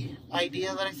movie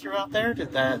idea that I threw out there.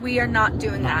 Did that... We are not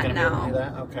doing that gonna be able to do now.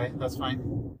 that? Okay, that's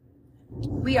fine.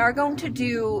 We are going to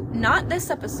do, not this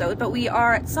episode, but we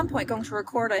are at some point going to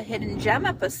record a Hidden Gem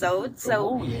episode.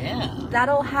 So yeah.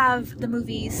 that'll have the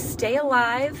movies Stay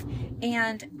Alive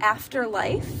and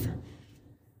Afterlife.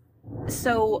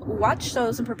 So watch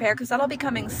those and prepare, because that'll be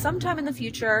coming sometime in the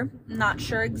future. Not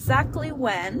sure exactly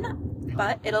when,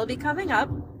 but it'll be coming up.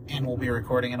 And we'll be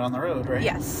recording it on the road, right?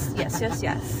 Yes.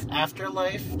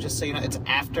 Afterlife, just so you know, it's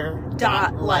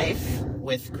Life.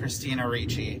 with Christina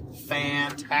Ricci.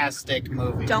 Fantastic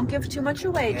movie. Don't give too much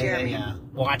away, Jeremy. Yeah.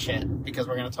 Watch it, because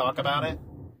we're going to talk about it.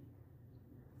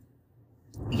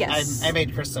 Yes. I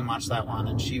made Kristen watch that one,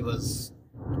 and she was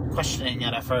questioning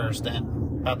it at first,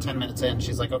 and about 10 minutes in,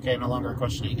 she's like, okay, I'm no longer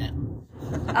questioning it.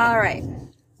 All right.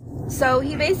 So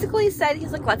he basically said,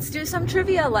 he's like, let's do some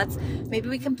trivia. Maybe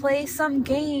we can play some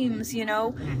games,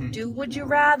 do Would You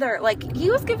Rather. Like,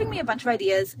 he was giving me a bunch of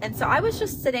ideas. And so I was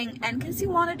just sitting, and because he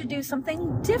wanted to do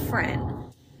something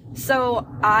different. So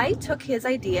I took his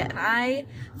idea and I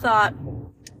thought,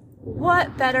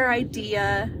 what better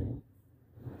idea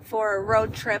for a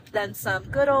road trip than some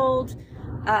good old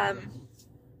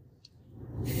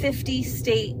 50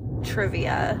 state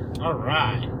trivia. All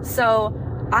right. So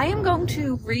I am going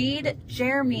to read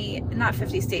Jeremy, not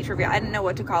 50 state trivia, I didn't know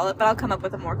what to call it, but I'll come up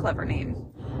with a more clever name.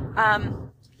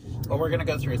 Well, we're going to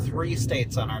go through 3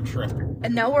 states on our trip.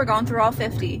 And no, we're going through all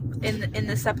 50 in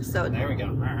this episode. There we go.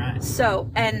 All right.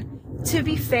 So, and to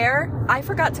be fair, I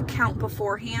forgot to count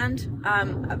beforehand,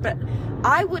 but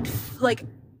I would,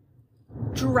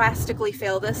 drastically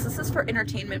fail this. This is for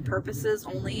entertainment purposes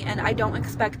only, and I don't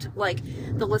expect,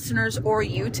 the listeners or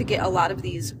you to get a lot of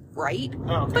these right,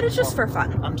 but it's just for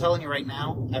fun. I'm telling you right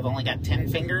now, I've only got 10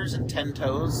 fingers and 10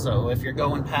 toes, so if you're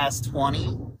going past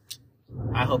 20,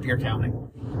 I hope you're counting.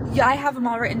 Yeah, I have them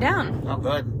all written down. Oh,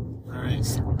 good. All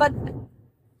right. But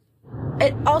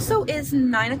it also is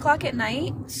 9 o'clock at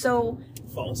night, so...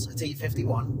 False. It's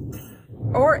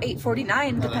 8:51. Or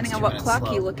 8:49, depending on what clock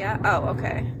slow. you look at. Oh,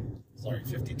 okay. Sorry,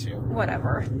 52.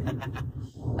 Whatever.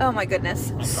 Oh my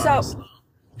goodness. My So, car is slow.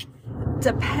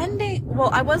 well,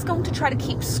 I was going to try to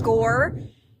keep score,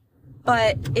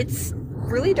 but it's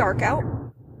really dark out,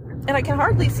 and I can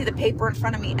hardly see the paper in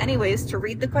front of me anyways to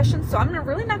read the questions, so I'm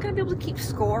really not going to be able to keep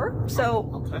score. So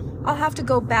Okay. I'll have to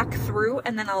go back through,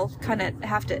 and then I'll kind of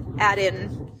have to add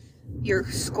in your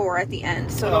score at the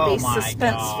end, so it'll be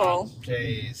suspenseful. God.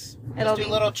 Jeez. It'll Just do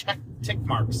be- little tick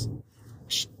marks.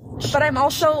 But I'm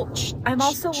also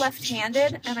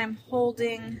left-handed, and I'm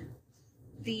holding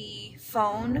the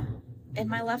phone in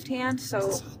my left hand,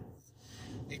 so...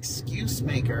 Excuse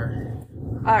maker.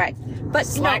 All right. But,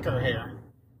 Slacker here.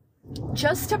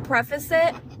 just to preface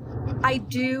it,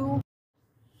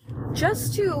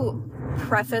 just to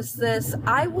preface this,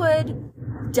 I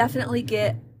would definitely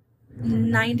get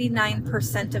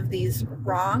 99% of these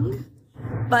wrong.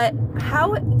 But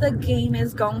how the game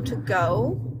is going to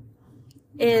go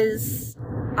is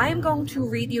I'm going to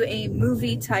read you a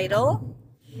movie title,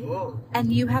 Whoa.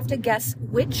 and you have to guess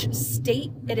which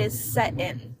state it is set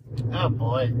in. Oh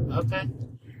boy. Okay.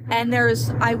 And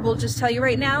I will just tell you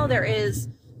right now, there is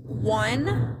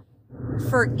one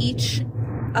for each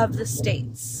of the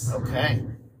states. Okay.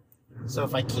 So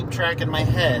if I keep track in my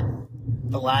head,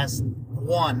 the last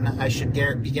one I should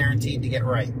be guaranteed to get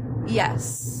right.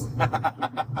 Yes.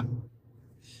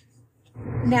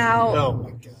 Now. Oh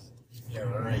my god. Yeah,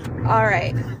 right. All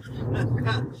right.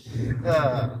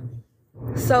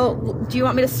 So, do you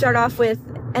want me to start off with?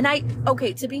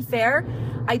 Okay, to be fair,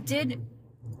 I did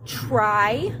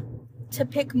try to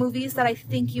pick movies that I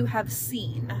think you have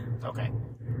seen. Okay.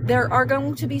 There are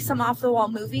going to be some off-the-wall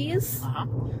movies,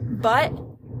 but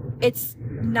it's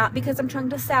not because I'm trying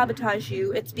to sabotage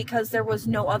you. It's because there was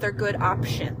no other good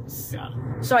options. Got it.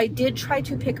 So I did try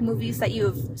to pick movies that you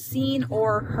have seen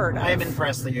or heard of. I am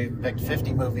impressed that you picked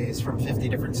 50 movies from 50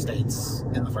 different states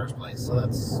in the first place, so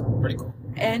that's pretty cool.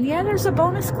 And yeah, there's a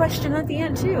bonus question at the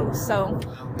end too. So,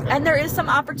 and there is some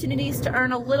opportunities to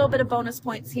earn a little bit of bonus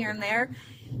points here and there.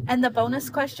 And the bonus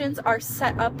questions are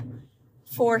set up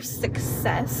for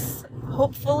success,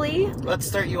 hopefully. Let's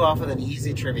start you off with an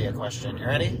easy trivia question. You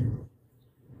ready?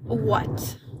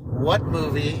 What? What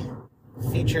movie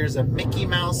features a Mickey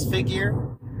Mouse figure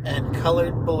and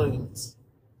colored balloons?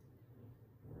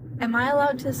 Am I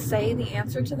allowed to say the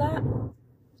answer to that?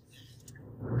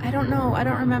 I don't know. I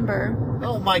don't remember.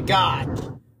 Oh my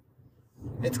god.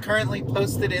 It's currently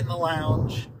posted in the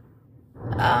lounge.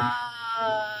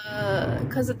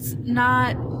 Because it's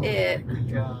not it.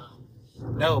 God.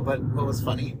 No, but what was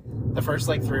funny, the first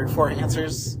like 3 or 4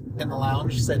 answers in the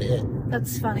lounge said it.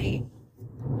 That's funny.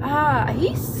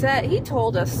 He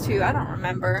told us to. I don't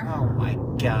remember. Oh my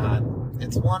god.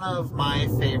 It's one of my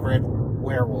favorite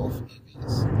werewolf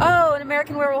movies. Oh, An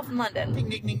American Werewolf in London. Ding,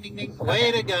 ding, ding, ding, ding.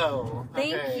 Way to go.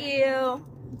 Thank Okay. you. All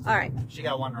right. She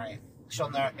got one right. She'll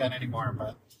not get any more,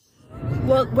 but...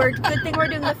 Well, good thing we're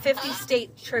doing the 50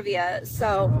 state trivia.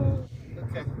 So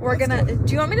Okay. we're gonna.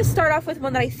 Do you want me to start off with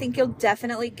one that I think you'll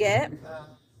definitely get?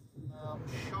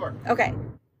 Sure. Okay.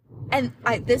 And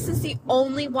this is the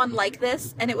only one like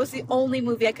this, and it was the only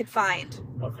movie I could find.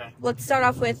 Okay. Let's start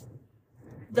off with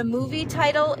the movie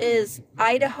title is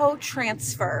Idaho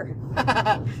Transfer.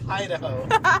 Idaho.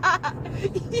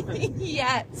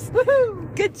 Yes.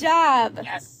 Woohoo! Good job.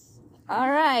 Yes. All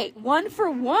right. 1 for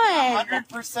 1.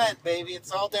 100%, baby.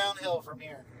 It's all downhill from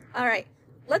here. All right.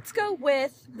 Let's go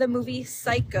with the movie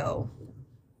Psycho.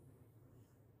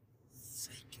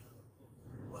 Psycho.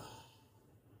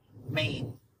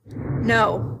 Maine.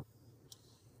 No.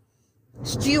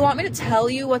 Do you want me to tell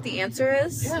you what the answer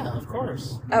is? Yeah, of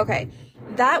course. Okay.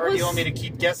 That Or was. do you want me to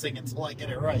keep guessing until I get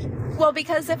it right? Well,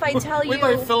 because if I tell We you.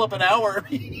 might fill up an hour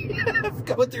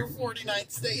going through 49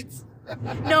 states.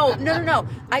 No.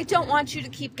 I don't want you to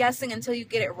keep guessing until you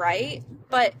get it right.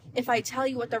 But if I tell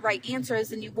you what the right answer is,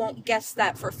 then you won't guess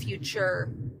that for future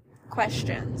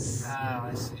questions. Oh,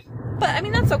 I see. But, I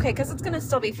mean, that's okay, because it's going to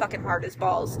still be fucking hard as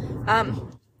balls.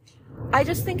 I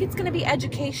just think it's going to be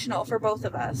educational for both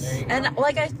of us. And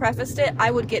like I prefaced it,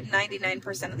 I would get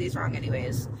 99% of these wrong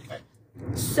anyways. Okay.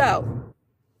 So,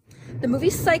 the movie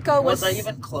Psycho was... Was I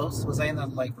even close? Was I in the,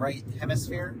 right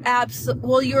hemisphere?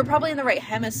 Well, you were probably in the right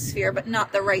hemisphere, but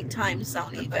not the right time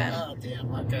zone even. Oh,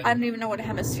 damn. Okay. I don't even know what a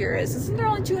hemisphere is. Isn't there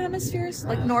only 2 hemispheres?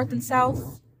 Like north and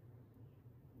south?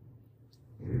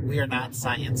 We are not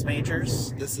science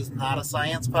majors. This is not a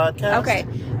science podcast. Okay.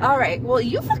 All right. Well,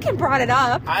 you fucking brought it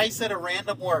up. I said a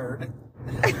random word,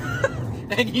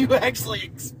 and you actually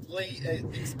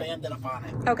expanded upon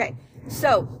it. Okay.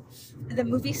 So, the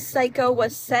movie Psycho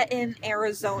was set in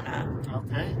Arizona.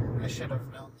 Okay. I should have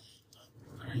known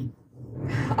that.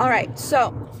 All right. All right.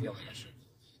 So, I feel like I should.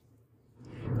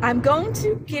 I'm going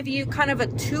to give you kind of a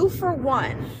 2 for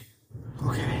 1.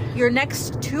 Okay. Your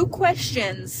next 2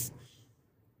 questions.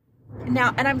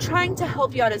 Now, and I'm trying to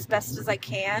help you out as best as I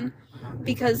can,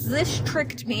 because this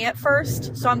tricked me at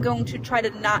first, so I'm going to try to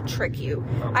not trick you.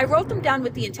 I wrote them down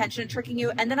with the intention of tricking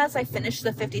you, and then as I finished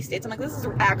the 50 states, I'm like, this is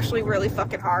actually really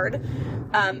fucking hard.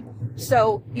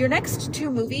 So, your next 2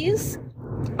 movies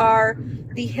are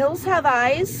The Hills Have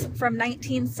Eyes from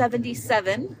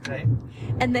 1977 Okay.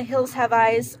 and The Hills Have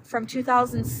Eyes from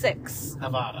 2006.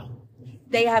 Nevada.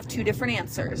 They have 2 different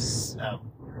answers. Oh.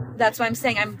 That's why I'm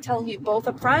saying I'm telling you both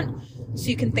up front so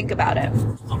you can think about it.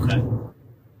 Okay.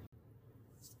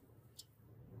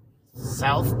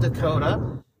 South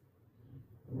Dakota.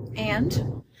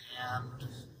 And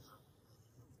And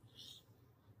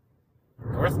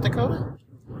North Dakota?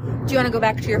 do you want to go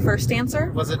back to your first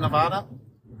answer? Was it Nevada?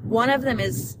 One of them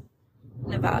is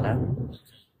Nevada.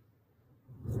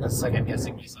 That's second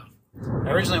guessing myself.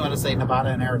 I originally wanted to say Nevada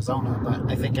and Arizona,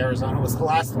 but I think Arizona was the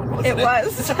last one, wasn't it? It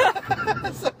was.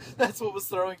 So that's what was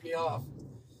throwing me off.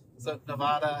 So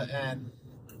Nevada and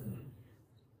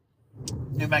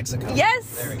New Mexico.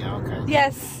 Yes. There we go. Okay.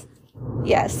 Yes.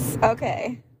 Yes.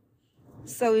 Okay.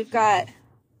 So we've got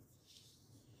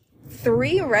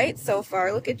 3 right so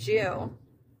far. Look at you.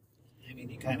 I mean,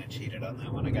 you kind of cheated on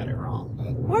that one. I got it wrong.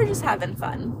 But... We're just having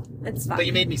fun. It's fun. But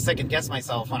you made me second guess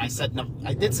myself when I said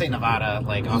I did say Nevada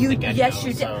like off the get-go. Yes,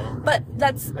 you did. So but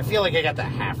that's. I feel like I got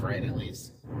that half right at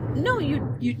least. No,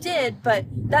 you did, but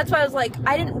that's why I was like,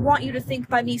 I didn't want you to think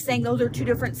by me saying those are two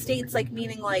different states, like,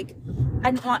 meaning, like,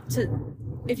 I didn't want to,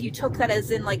 if you took that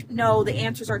as in, like, no, the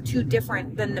answers are too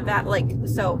different than Nevada, like,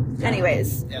 so,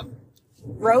 anyways. Yep.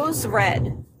 Rose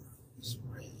red.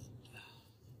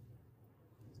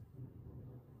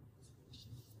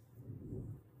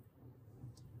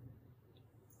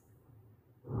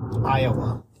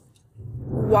 Iowa.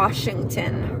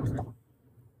 Washington.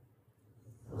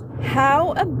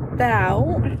 How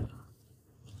about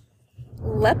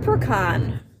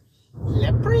Leprechaun?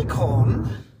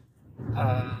 Leprechaun?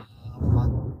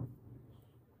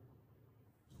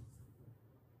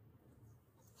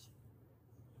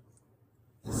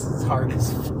 This is hard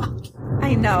as fuck.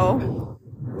 I know.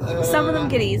 Some of them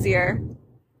get easier.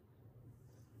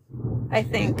 I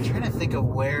think. I'm trying to think of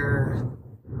where,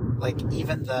 like,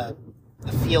 even the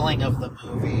feeling of the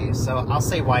movie. So I'll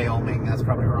say Wyoming. That's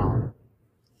probably wrong.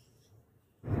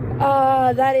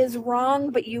 That is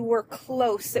wrong, but you were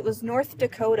close. It was North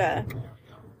Dakota. Okay.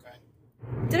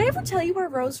 Did I ever tell you where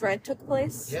Rose Red took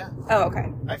place? Yeah. Oh,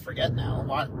 okay. I forget now.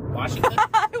 Washington?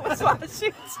 It was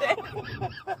Washington.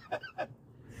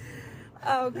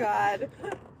 Oh, God.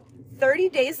 30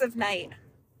 Days of Night.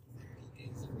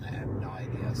 I have no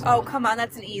idea. So Oh, come on.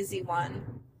 That's an easy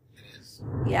one. it is.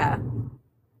 Yeah.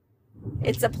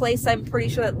 It's a place I'm pretty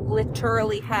sure that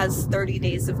literally has 30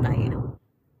 Days of Night.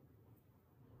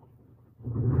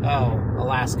 Oh,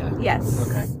 Alaska. Yes.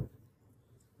 Okay.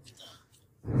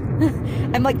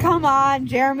 I'm like, come on,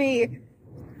 Jeremy.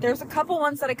 There's a couple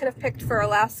ones that I could have picked for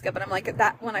Alaska, but I'm like,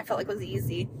 that one I felt like was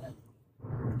easy.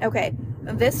 Okay.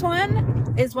 This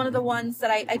one is one of the ones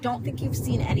that I don't think you've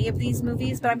seen any of these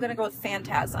movies, but I'm going to go with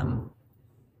Phantasm.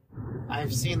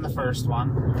 I've seen the first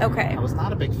one. Okay. I was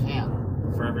not a big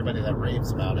fan for everybody that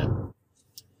raves about it.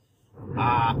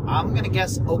 I'm going to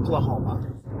guess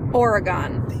Oklahoma.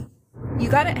 Oregon. You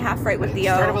got it half right with the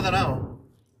O. Started with an O.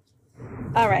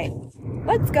 All right.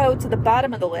 Let's go to the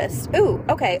bottom of the list. Ooh,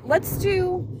 okay.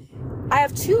 I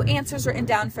have two answers written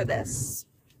down for this.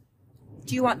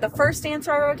 Do you want the first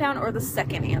answer I wrote down or the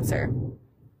second answer?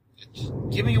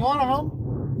 Give me one of them.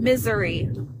 Misery.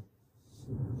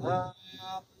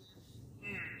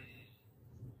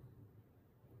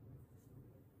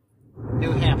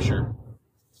 New Hampshire.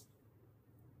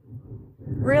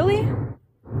 Really?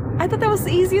 I thought that was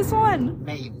the easiest one.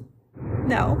 Maine.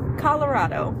 No,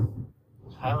 Colorado.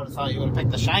 I would have thought you would have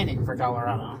picked The Shining for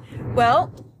Colorado.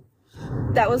 Well,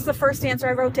 that was the first answer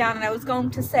I wrote down, and I was going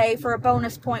to say for a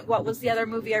bonus point what was the other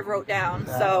movie I wrote down.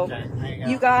 So Okay, there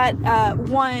you got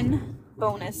one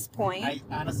bonus point. I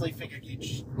honestly figured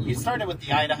you started with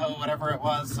the Idaho, whatever it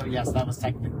was. So yes, that was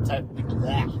technically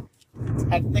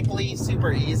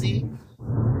super easy.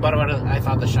 But I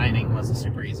thought The Shining was a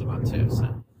super easy one too.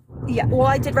 So Yeah, well,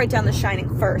 I did write down The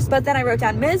Shining first, but then I wrote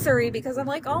down Misery because I'm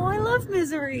like, oh, I love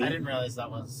Misery. I didn't realize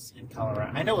that was in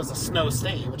Colorado. I know it was a snow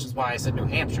state, which is why I said New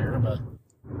Hampshire. But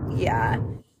Yeah.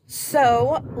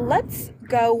 So let's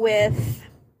go with.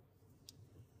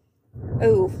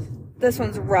 Oh, this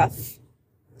one's rough.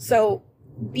 So,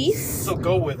 Beast. so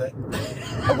go with it.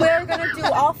 We're gonna do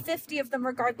all 50 of them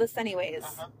regardless, anyways.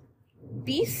 Uh-huh.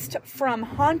 Beast from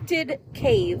Haunted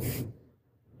Cave.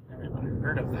 Never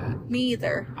heard of that. Me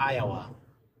either. Iowa.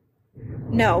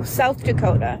 No, South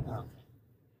Dakota. Oh.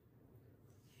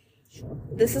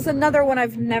 This is another one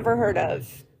I've never heard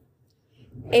of.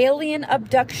 Alien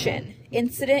abduction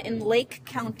incident in Lake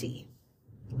County.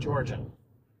 Georgia.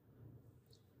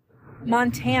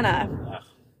 Montana. Ugh.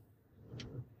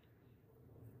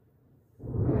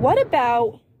 What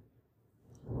about...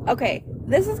 Okay,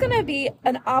 this is going to be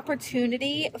an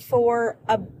opportunity for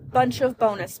a bunch of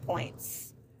bonus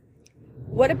points.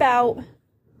 What about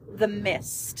The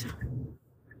Mist?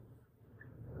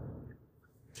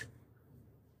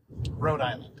 Rhode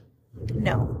Island.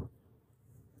 No.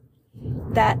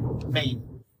 That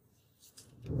Maine.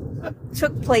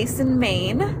 took place in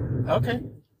Maine. Okay.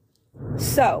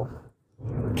 So,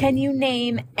 can you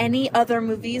name any other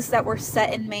movies that were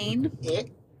set in Maine?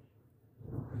 It.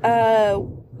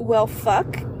 Well,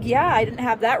 fuck. Yeah, I didn't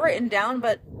have that written down,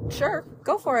 but sure,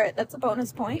 go for it. That's a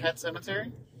bonus point. Pet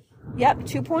Cemetery. Yep,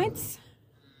 2 points.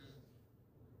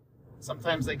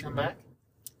 Sometimes they come back.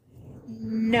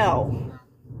 No.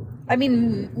 I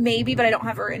mean, maybe, but I don't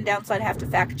have it written down, so I'd have to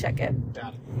fact check it.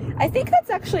 Got it. I think that's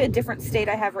actually a different state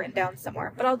I have written down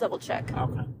somewhere, but I'll double check.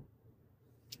 Okay.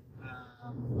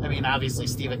 I mean, obviously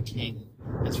Stephen King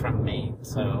is from Maine,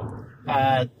 so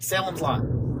Salem's Lot.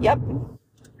 Yep.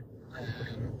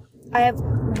 I have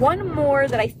one more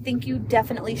that I think you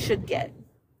definitely should get.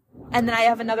 And then I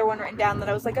have another one written down that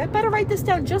I was like, I better write this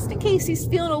down just in case he's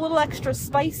feeling a little extra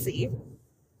spicy.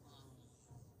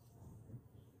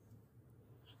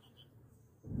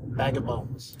 Bag of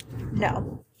Bones.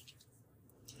 No.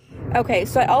 Okay,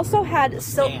 so I also had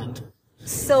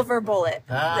Silver Bullet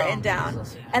written down.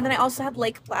 Jesus, yeah. And then I also had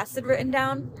Lake Placid written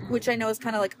down, which I know is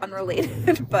kind of like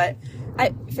unrelated, but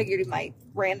I figured you might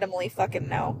randomly fucking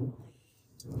know.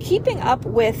 Keeping up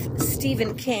with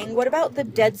Stephen King, what about The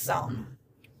Dead Zone?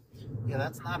 Yeah,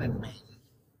 that's not in Maine.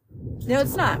 No,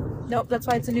 it's not. Nope, that's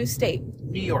why it's a new state.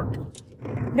 New York.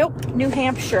 Nope, New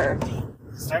Hampshire.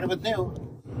 Started with new.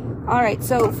 All right,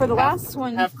 so for the last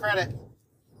one, Have credit.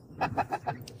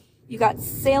 you got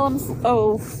Salem's.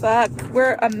 Oh, fuck.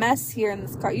 We're a mess here in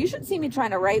this car. You should see me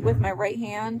trying to write with my right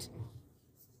hand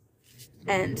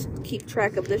and keep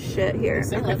track of this shit here.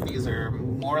 Some lefties are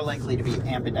more likely to be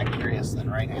ambidextrous than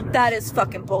right-handers. That is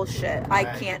fucking bullshit. I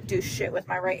Right. can't do shit with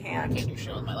my right I hand. can't do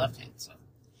shit with my left hand, so.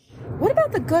 What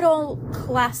about the good old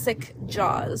classic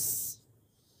Jaws?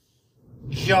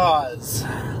 Jaws,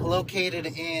 located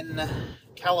in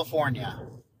California,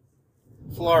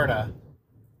 Florida,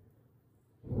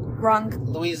 Wrong.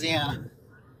 Louisiana,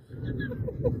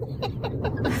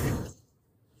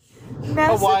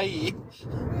 Hawaii. Hawaii.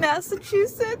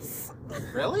 Massachusetts.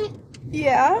 Really?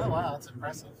 Yeah. Oh wow, that's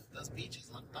impressive. Those beaches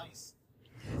look nice.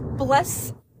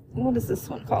 Bless. What is this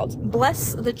one called?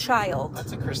 Bless the Child.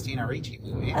 That's a Christina Ricci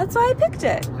movie. That's why I picked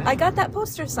it. I got that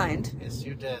poster signed. Yes,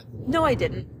 you did. No, I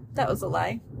didn't. That was a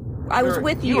lie. I was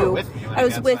with You you. were with me when I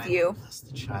was got with signed. you. That's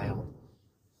the child.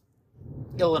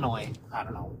 Illinois. I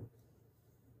don't know.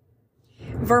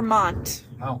 Vermont.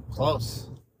 Oh, close.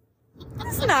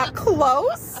 It's not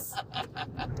close.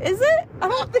 Is it? I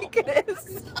don't think it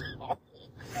is.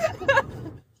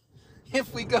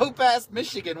 If we go past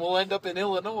Michigan, we'll end up in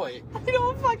Illinois. I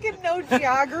don't fucking know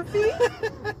geography.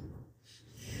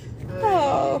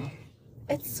 Oh.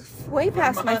 It's way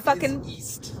past my Vermont fucking... is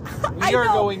east. I We are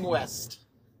know. going west.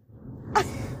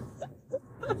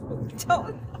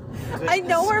 Don't... I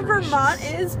know where Vermont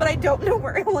is, but I don't know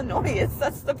where Illinois is.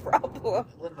 That's the problem.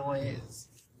 Illinois is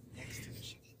next to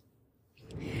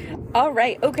Michigan. All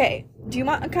right, okay. Do you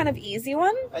want a kind of easy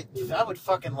one? I would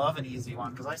fucking love an easy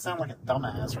one because I sound like a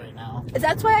dumbass right now.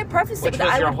 That's why I prefaced Which it was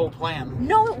with your I would... whole plan.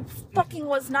 No, it fucking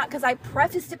was not, because I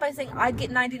prefaced it by saying I'd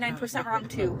get 99% wrong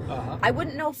too. Uh-huh. I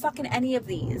wouldn't know fucking any of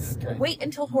these. Okay. Wait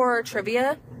until horror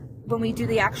trivia when we do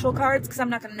the actual cards, because I'm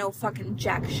not going to know fucking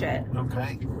jack shit.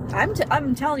 Okay.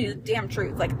 I'm telling you the damn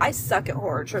truth. Like, I suck at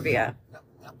horror trivia.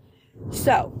 Yep.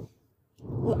 So,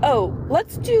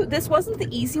 let's do, this wasn't the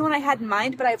easy one I had in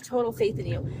mind, but I have total faith in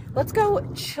you. Let's go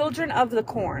Children of the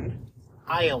Corn.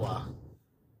 Iowa.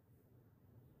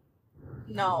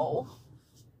 No.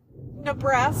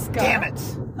 Nebraska. Damn it!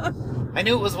 I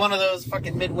knew it was one of those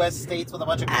fucking Midwest states with a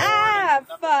bunch of corn. Ah,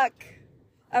 fuck.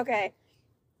 Okay.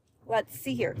 Let's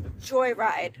see here.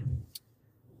 Joyride.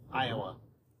 Iowa.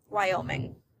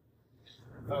 Wyoming.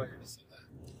 Oh, you're gonna say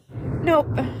that. Nope.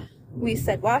 We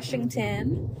said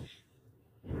Washington.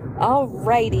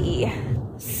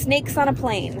 Alrighty. Snakes on a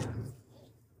plane.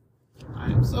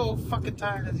 I'm so fucking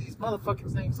tired of these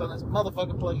motherfucking things on this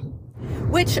motherfucking plane.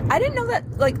 Which, I didn't know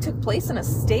that, like, took place in a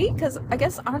state, because I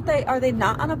guess, are they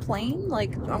not on a plane?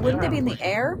 Like, wouldn't they be in the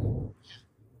air?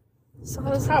 So I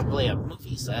was... Probably a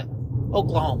movie set.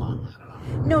 Oklahoma. I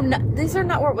don't know. No, these are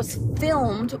not where it was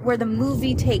filmed, where the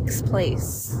movie takes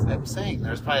place. I'm saying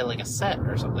there's probably like a set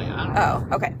or something. I don't know.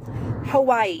 Oh, okay.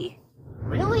 Hawaii.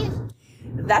 Really?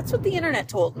 That's what the internet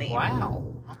told me. Wow.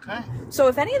 Okay. So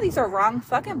if any of these are wrong,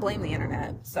 fucking blame the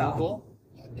internet. So Google.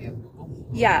 Goddamn Google.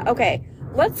 yeah, okay.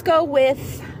 Let's go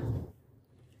with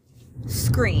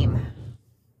Scream.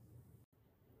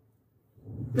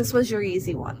 This was your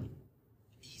easy one.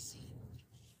 Easy.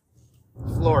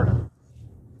 Florida.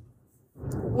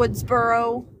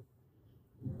 Woodsboro,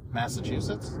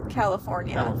 Massachusetts.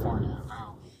 California. California.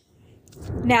 Oh.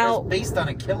 Now, It's based on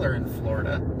a killer in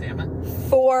Florida. Damn it.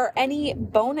 for any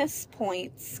bonus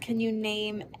points, can you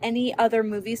name any other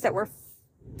movies that were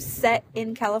set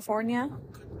in California?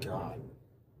 Good God.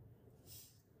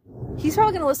 He's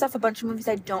probably going to list off a bunch of movies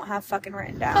I don't have fucking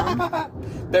written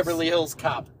down. Beverly Hills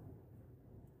Cop.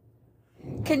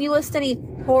 Can you list any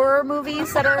horror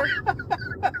movies that are...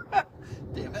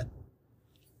 Damn it.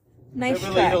 Nice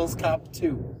Beverly try. Hills Cop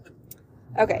 2.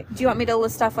 Okay, do you want me to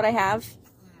list off what I have?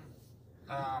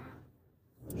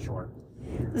 Sure.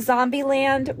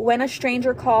 Zombieland, When a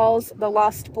Stranger Calls, The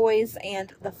Lost Boys,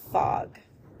 and The Fog.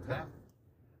 Okay.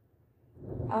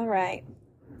 All right.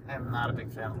 I am not a big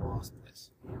fan of The Lost Boys.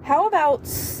 How about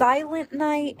Silent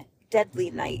Night, Deadly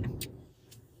Night?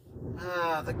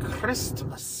 The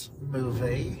Christmas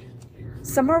movie.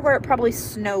 Somewhere where it probably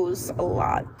snows a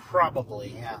lot.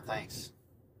 Probably, yeah, thanks.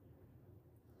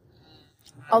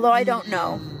 Although I don't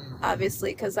know,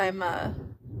 obviously, because I'm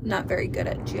not very good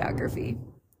at geography.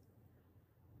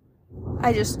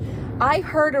 I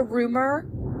heard a rumor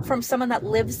from someone that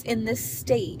lives in this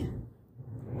state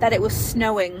that it was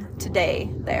snowing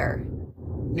today there.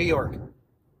 New York.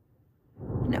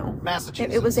 No.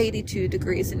 Massachusetts. It was 82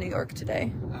 degrees in New York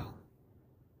today. Oh.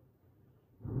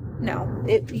 No,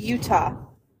 Utah.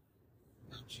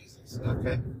 Oh, Jesus.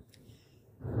 Okay.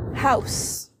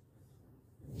 House.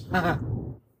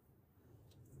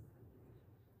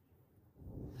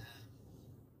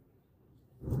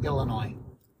 Illinois.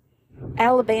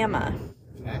 Alabama.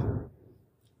 Okay.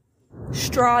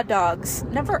 Straw Dogs.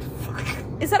 Never.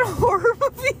 Is that a horror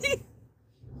movie?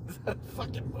 Is that a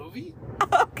fucking movie?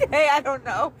 Okay, I don't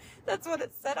know. That's what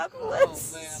it said on the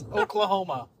list. Oh, man.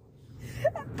 Oklahoma.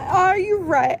 Are you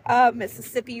right?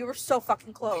 Mississippi, you were so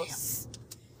fucking close.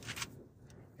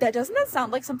 Damn. Doesn't that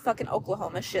sound like some fucking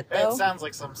Oklahoma shit, though? It sounds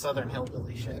like some Southern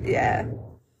hillbilly shit. Yeah.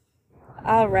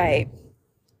 All right.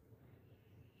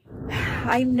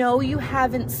 I know you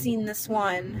haven't seen this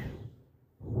one.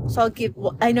 So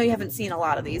I know you haven't seen a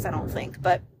lot of these, I don't think,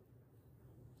 but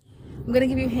I'm going to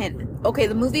give you a hint. Okay,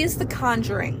 the movie is The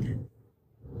Conjuring.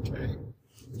 Okay.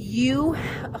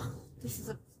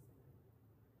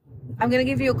 I'm going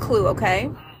to give you a clue, okay?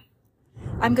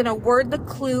 I'm going to word the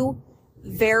clue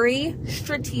very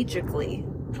strategically.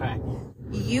 Okay.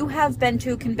 You have been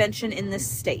to a convention in this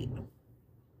state.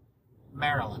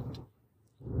 Maryland.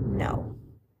 No.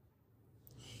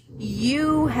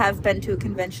 You have been to a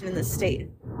convention in this state.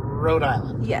 Rhode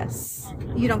Island. Yes.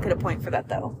 Okay. You don't get a point for that,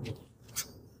 though.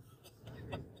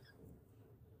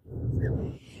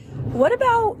 What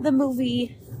about the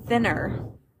movie Thinner?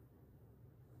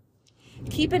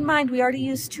 Keep in mind, we already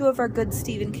used 2 of our good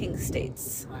Stephen King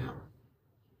states. Wow.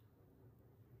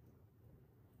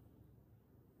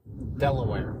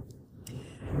 Delaware.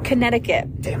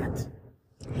 Connecticut. Damn it.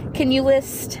 Can you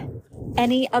list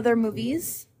any other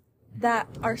movies that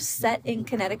are set in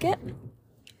Connecticut?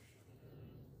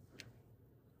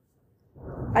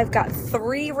 I've got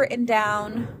 3 written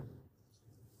down.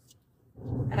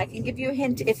 And I can give you a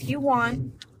hint if you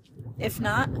want. If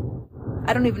not,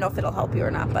 I don't even know if it'll help you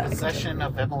or not. But Possession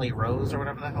of Emily Rose or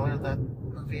whatever the hell that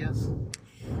movie is.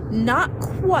 Not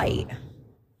quite.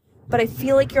 But I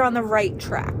feel like you're on the right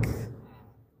track.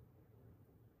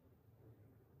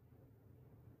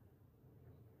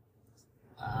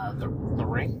 The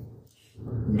Ring?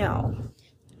 No.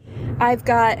 I've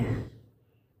got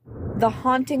The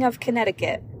Haunting of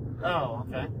Connecticut. Oh,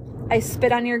 okay. I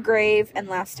Spit on Your Grave and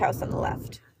Last House on the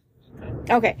Left.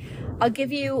 Okay. I'll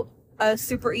give you a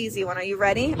super easy one. Are you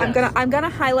ready? Yes. I'm gonna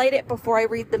highlight it before I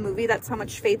read the movie. That's how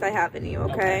much faith I have in you,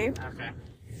 okay? Okay.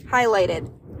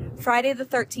 Highlighted. Friday the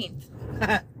 13th.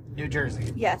 New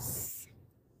Jersey. Yes.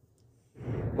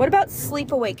 What about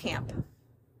Sleepaway Camp?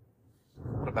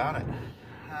 What about it?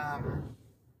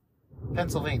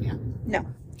 Pennsylvania. No.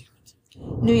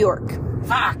 New York.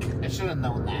 Fuck! I should have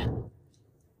known that.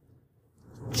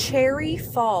 Cherry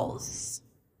Falls.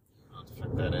 What the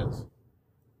fuck that is?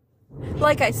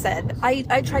 Like I said,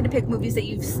 I tried to pick movies that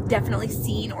you've definitely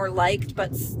seen or liked,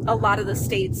 but a lot of the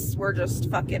states were just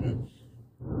fucking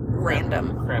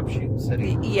random. Crapshoot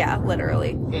City. Yeah,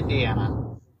 literally.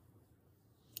 Indiana.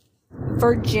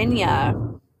 Virginia.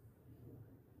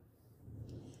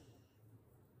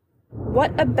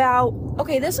 What about...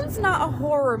 Okay, this one's not a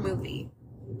horror movie.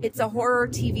 It's a horror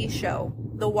TV show.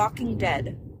 The Walking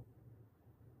Dead.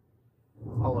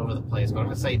 All over the place, but I'm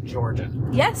going to say Georgia.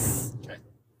 Yes. Okay.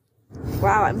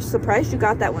 Wow, I'm surprised you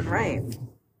got that one right.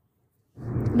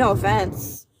 No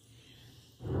offense.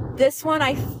 This one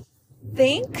I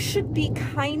think should be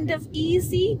kind of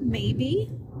easy,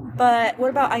 maybe. But what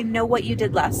about I Know What You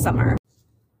Did Last Summer?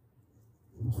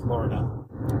 Florida.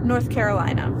 North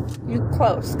Carolina. You're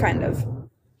close, kind of.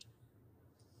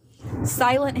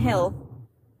 Silent Hill.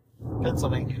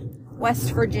 Pennsylvania.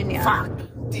 West Virginia. Fuck!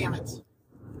 Damn it.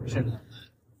 Should have done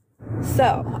that.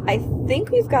 So, I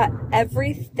think we've got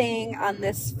everything on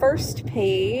this first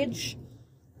page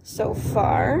so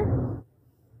far.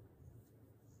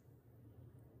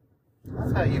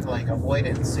 That's how you've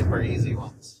avoided super easy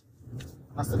ones.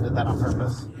 Must have did that on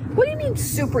purpose. What do you mean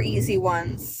super easy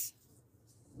ones?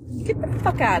 Get the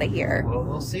fuck out of here. Well,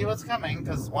 we'll see what's coming,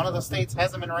 because one of the states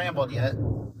hasn't been rambled yet.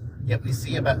 Yet we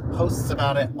see posts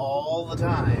about it all the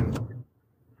time.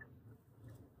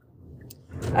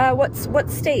 What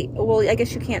state? Well, I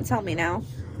guess you can't tell me now.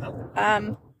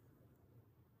 Nope.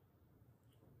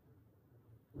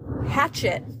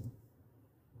 Hatchet.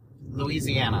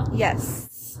 Louisiana.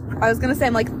 Yes. I was gonna say,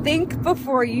 I'm like, think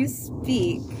before you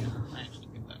speak.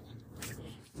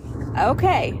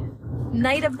 Okay.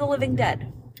 Night of the Living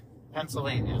Dead.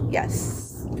 Pennsylvania.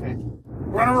 Yes. Okay.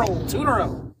 We're on a roll. 2 in a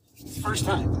row. First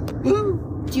time.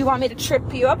 Woo! Do you want me to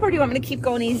trip you up, or do you want me to keep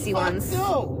going easy ones?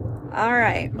 No. All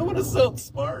right. I want to sound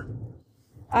smart.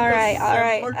 All right.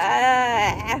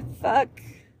 Fuck.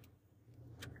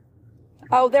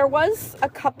 Oh, there was a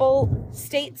couple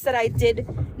states that I did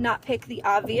not pick the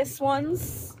obvious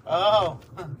ones. Oh.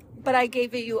 But I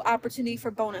gave you opportunity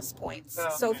for bonus points. Oh,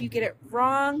 okay. So if you get it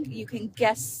wrong, you can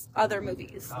guess other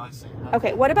movies. Oh, I see.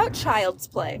 Okay, what about Child's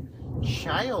Play?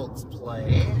 Child's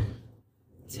Play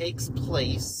takes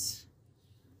place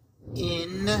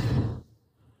in...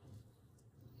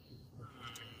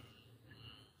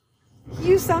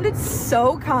 You sounded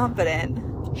so confident.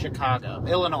 Chicago,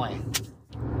 Illinois.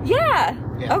 Yeah.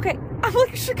 Yeah. Okay. I'm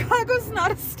like, Chicago's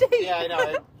not a state. Yeah, I know.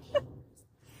 I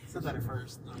said that at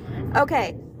first.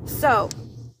 Okay, so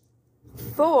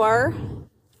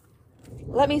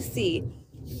let me see.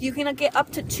 You can get up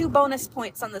to 2 bonus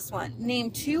points on this one.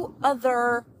 Name 2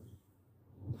 other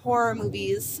horror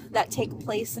movies that take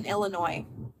place in Illinois.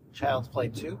 Child's Play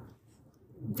 2?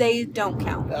 They don't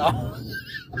count. Oh.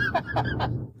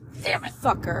 Damn it.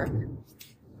 Fucker.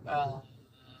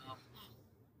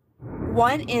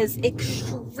 One is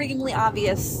extremely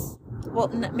obvious. Well,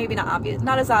 maybe not obvious.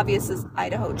 Not as obvious as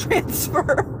Idaho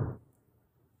Transfer.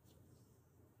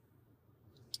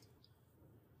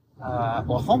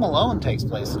 Well, Home Alone takes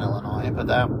place in Illinois, but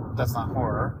that's not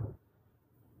horror.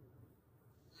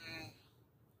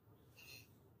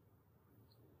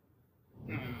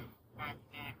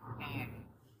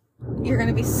 You're going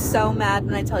to be so mad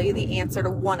when I tell you the answer to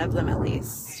one of them at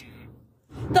least.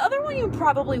 The other one you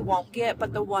probably won't get,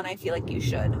 but the one I feel like you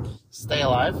should. Stay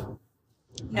Alive?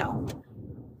 No.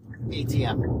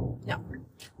 ATM? No.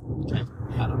 Okay.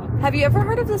 I don't know. Have you ever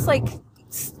heard of this, like,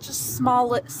 just small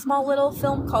little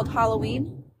film called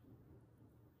Halloween?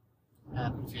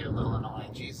 Haddonfield, Illinois.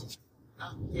 Jesus.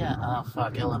 Oh, yeah. Oh,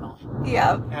 fuck. Illinois.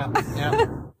 Yeah. Yeah.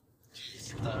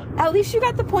 At least you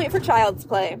got the point for Child's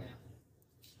Play.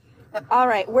 All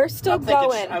right, we're still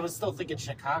going. I was still thinking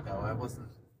Chicago. I wasn't.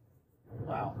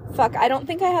 Wow. Fuck, I don't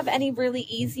think I have any really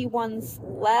easy ones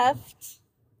left.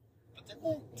 But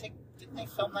didn't they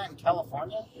film that in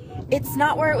California? It's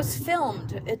not where it was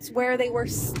filmed. It's where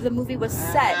the movie was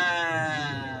set.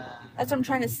 That's what I'm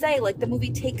trying to say. Like, the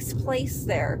movie takes place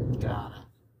there. Got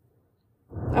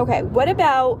it. Okay, what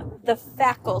about The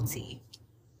Faculty?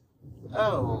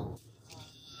 Oh.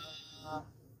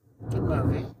 Good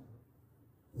movie.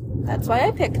 That's why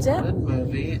I picked it. Good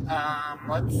movie.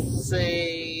 Let's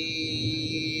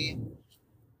say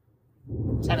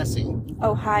Tennessee.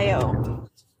 Ohio.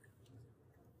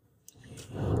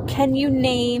 Can you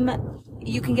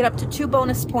can get up to 2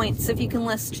 bonus points if you can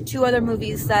list 2 other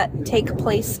movies that take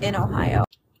place in Ohio.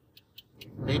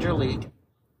 Major League.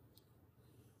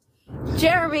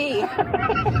 Jeremy!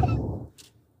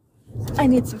 I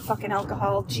need some fucking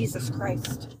alcohol. Jesus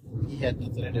Christ. He had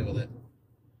nothing to do with it.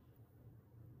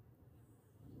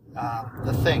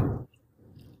 The Thing.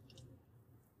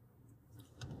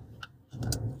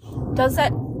 Does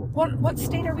that... What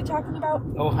state are we talking about?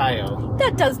 Ohio.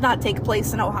 That does not take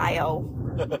place in Ohio.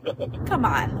 Come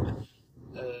on.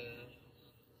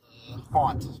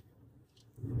 Haunt.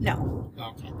 No.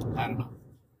 Okay. I don't know.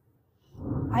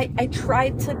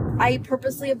 I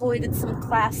purposely avoided some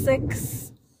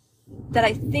classics that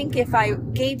I think if I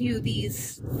gave you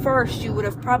these first, you would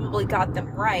have probably got them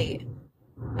right.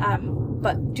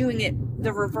 But doing it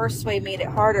the reverse way made it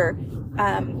harder.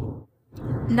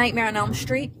 Nightmare on Elm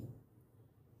Street.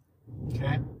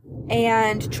 Okay.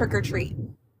 And Trick or Treat.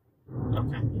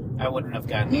 Okay. I wouldn't have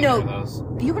gotten either of those.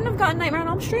 You wouldn't have gotten Nightmare on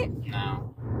Elm Street?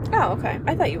 No. Oh, okay.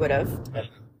 I thought you would have.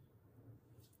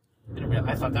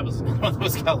 I thought that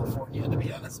was California, to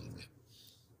be honest with you.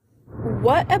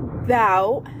 What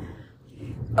about...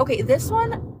 Okay, this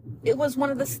one, it was one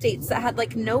of the states that had,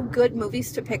 like, no good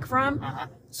movies to pick from. Uh-huh.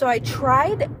 So I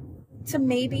tried to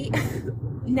maybe...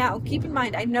 Now, keep in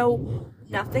mind, I know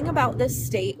nothing about this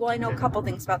state. Well, I know a couple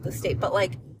things about this state, but,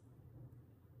 like,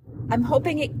 I'm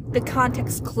hoping the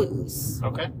context clues.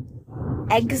 Okay.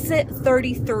 Exit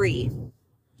 33.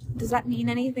 Does that mean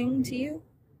anything to you?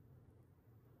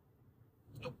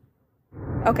 Nope.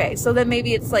 Okay, so then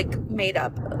maybe it's, like, made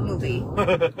up movie.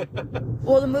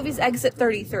 Well, the movie's Exit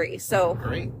 33, so...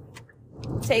 Great.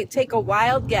 Take a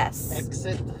wild guess.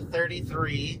 Exit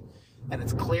 33, and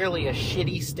it's clearly a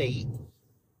shitty state.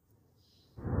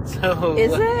 So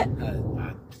Is it?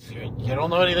 You don't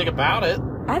know anything about it.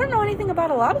 I don't know anything about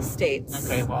a lot of states.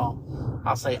 Okay, well,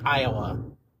 I'll say Iowa.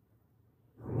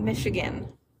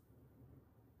 Michigan.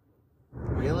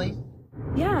 Really?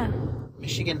 Yeah.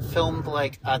 Michigan filmed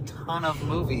like a ton of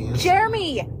movies.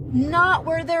 Jeremy, not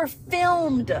where they're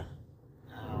filmed.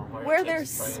 No, Where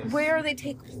they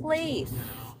take place.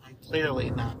 No, I'm clearly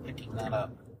not picking that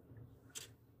up.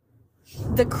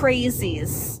 The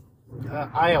Crazies.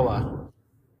 Iowa.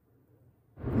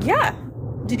 Yeah.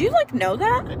 Did you know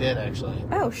that? I did actually.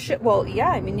 Oh shit. Well, yeah.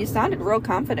 I mean, you sounded real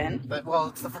confident. Well,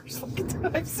 it's the first fucking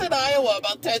time I've said Iowa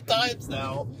about 10 times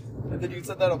now. And then you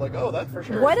said that, I'm like, oh, that's for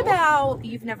sure. What about,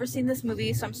 you've never seen this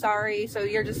movie, so I'm sorry, so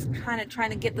you're just kind of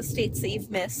trying to get the states that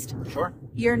you've missed. Sure.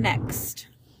 You're next.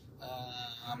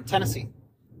 Tennessee.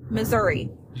 Missouri.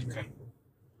 Okay.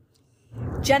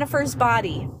 Jennifer's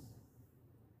Body.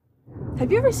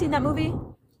 Have you ever seen that movie?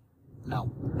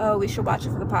 No. Oh, we should watch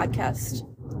it for the podcast.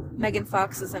 Megan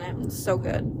Fox is in it. It's so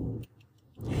good.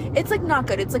 It's not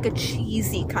good. It's a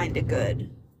cheesy kind of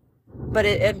good. But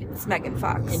it's Megan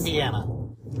Fox. Indiana.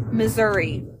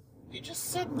 Missouri. You just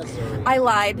said Missouri. I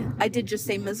lied. I did just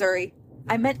say Missouri.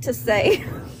 I meant to say...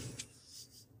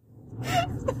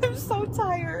 I'm so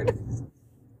tired.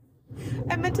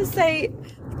 I meant to say,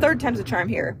 third time's a charm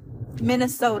here,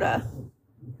 Minnesota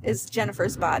is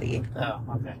Jennifer's Body. Oh,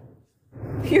 okay.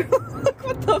 You're like,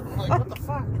 what the fuck? What the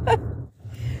fuck?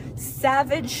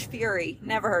 Savage Fury.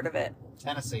 Never heard of it.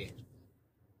 Tennessee.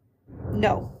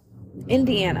 No.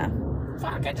 Indiana.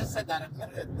 Fuck, I just said that a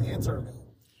minute. The answer.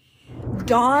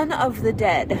 Dawn of the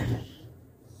Dead.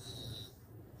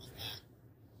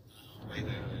 Wait.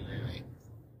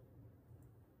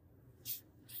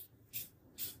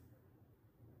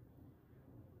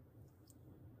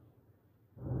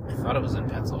 I thought it was in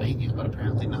Pennsylvania, but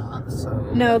apparently not. So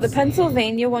No, the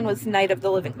Pennsylvania one was Night of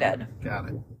the Living Dead. Got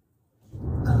it.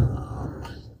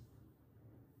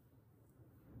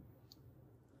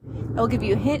 I'll give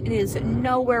you a hint. It is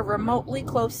nowhere remotely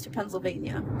close to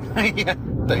Pennsylvania. Yeah,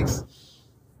 thanks.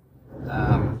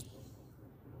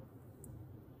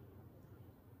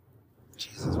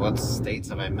 Jesus, what states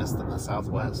have I missed in the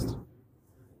Southwest?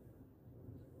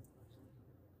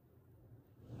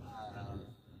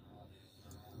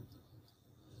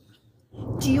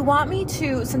 Do you want me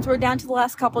to, since we're down to the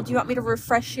last couple, do you want me to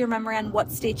refresh your memory on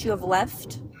what states you have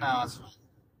left? No, it's fine.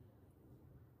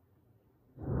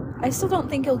 I still don't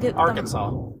think you'll get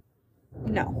Arkansas.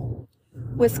 No.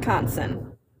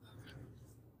 Wisconsin.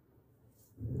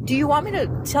 Do you want me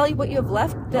to tell you what you have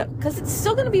left? Because it's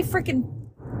still going to be a freaking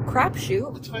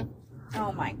crapshoot. It's fine.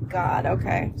 Oh my god,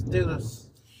 okay. Let's do this.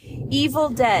 Evil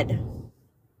Dead.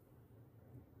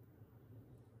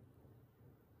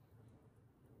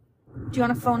 Do you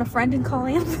want to phone a friend and call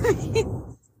Anthony?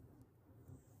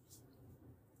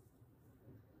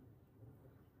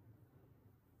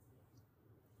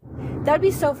 That'd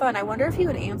be so fun. I wonder if he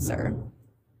would answer.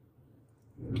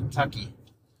 Kentucky.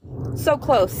 So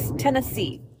close.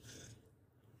 Tennessee.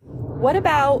 What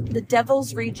about the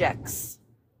Devil's Rejects?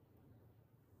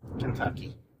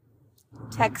 Kentucky.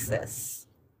 Texas.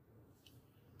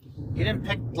 You didn't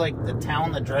pick, the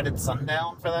town that dreaded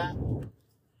sundown for that?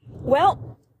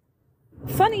 Well,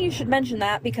 funny you should mention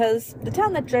that because the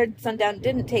town that dreaded sundown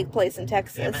didn't take place in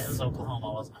Texas. Damn it, it was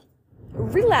Oklahoma, wasn't it?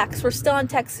 Relax, we're still in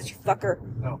Texas, you fucker.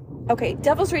 Oh. Okay,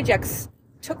 Devil's Rejects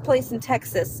took place in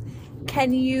Texas.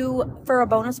 Can you, for a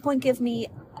bonus point, give me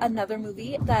another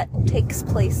movie that takes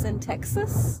place in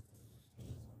Texas?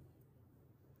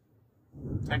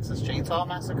 Texas Chainsaw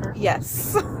Massacre?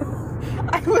 Yes.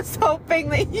 I was hoping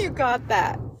that you got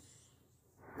that.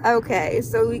 Okay,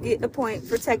 so we get a point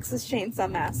for Texas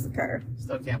Chainsaw Massacre.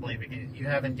 Still can't believe you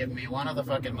haven't given me one of the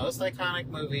fucking most iconic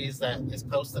movies that is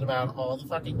posted about all the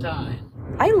fucking time.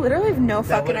 I literally have no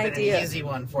That fucking would have been idea. an easy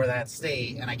one for that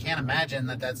state, and I can't imagine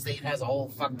that state has a whole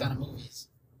fuck ton of movies.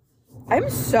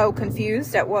 I'm so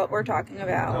confused at what we're talking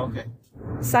about. Okay.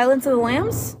 Silence of the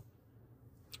Lambs?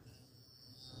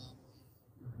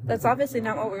 That's obviously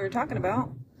not what we were talking about.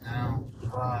 No.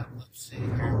 Let's see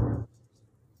here.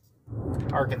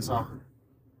 Arkansas.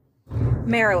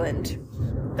 Maryland.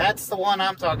 That's the one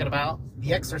I'm talking about.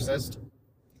 The Exorcist.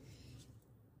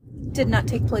 Did not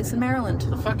take place in Maryland.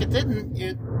 The fuck it didn't.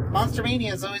 Monster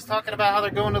Mania is always talking about how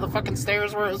they're going to the fucking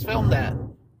stairs where it was filmed at.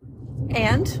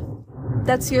 And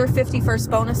that's your 51st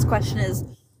bonus question is,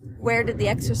 where did The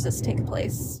Exorcist take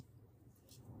place?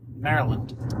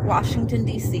 Maryland. Washington,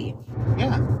 D.C.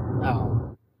 Yeah.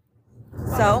 Oh.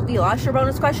 So, you lost your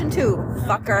bonus question too,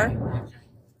 fucker.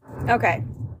 Okay.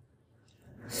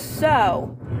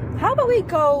 So, how about we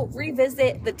go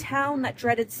revisit the town that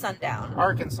dreaded sundown?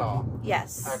 Arkansas.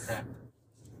 Yes. Okay.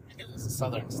 It was a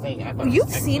southern state. You've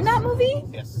seen that movie?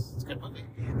 Yes, it's a good movie.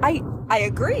 I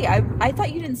agree. I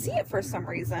thought you didn't see it for some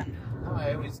reason. No,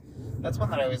 I always That's one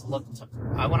that I always look to.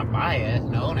 I want to buy it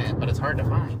and own it, but it's hard to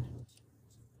find.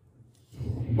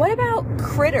 What about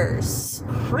Critters?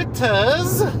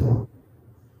 Critters?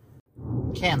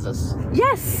 Kansas.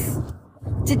 Yes!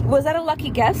 Was that a lucky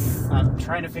guess? I'm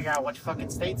trying to figure out which fucking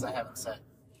states I haven't said.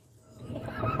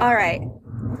 Alright.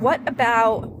 What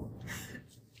about...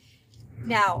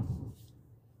 Now,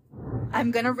 I'm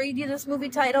gonna read you this movie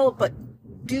title, but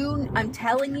I'm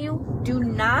telling you, do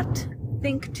not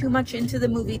think too much into the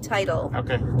movie title.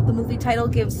 Okay. The movie title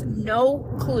gives no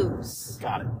clues.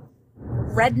 Got it.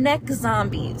 Redneck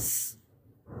Zombies.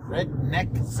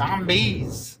 Redneck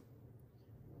Zombies.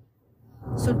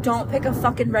 So don't pick a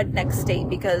fucking redneck state,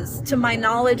 because to my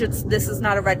knowledge, this is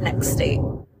not a redneck state.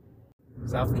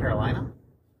 South Carolina?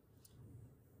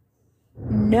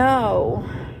 No.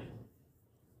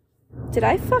 Did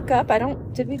I fuck up?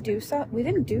 Did we do South? We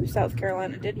didn't do South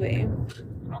Carolina, did we?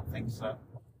 I don't think so.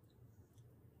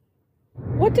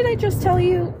 What did I just tell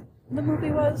you the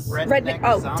movie was? Redneck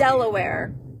Oh, Zombie.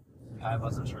 Delaware. I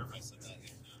wasn't sure if I said that.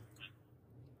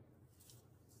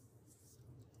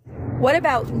 What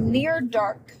about Near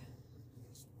Dark?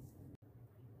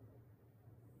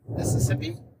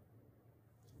 Mississippi?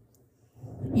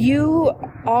 You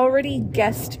already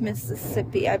guessed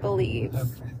Mississippi, I believe.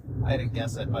 Okay. I didn't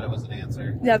guess it, but it was an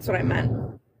answer. That's what I meant.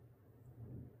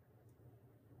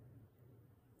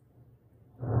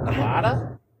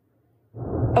 Nevada?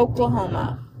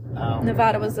 Oklahoma. Oh.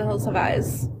 Nevada was the Hills Have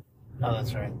Eyes. Oh,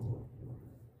 that's right.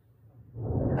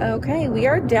 Okay, we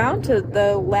are down to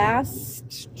the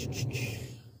last...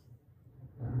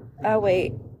 Oh,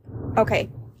 wait. Okay.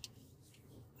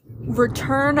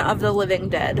 Return of the Living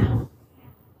Dead.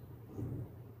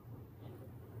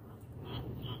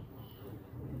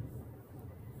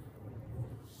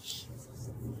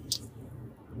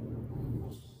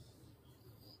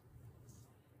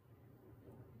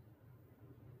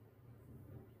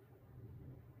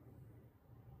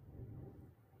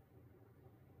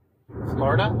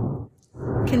 Florida?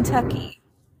 Kentucky.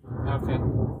 Okay.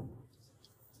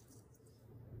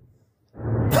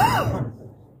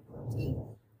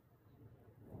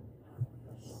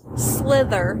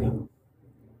 Slither.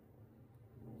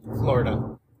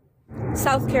 Florida.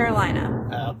 South Carolina.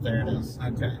 Oh, there it is.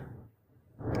 Okay.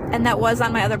 And that was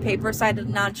on my other paper, so I had to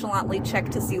nonchalantly check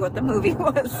to see what the movie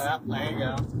was. There you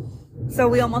go. So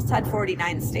we almost had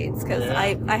 49 states, because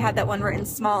Yeah. I had that one written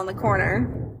small in the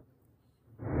corner.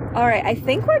 All right, I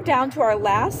think we're down to our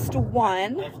last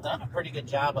one. I've done a pretty good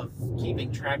job of keeping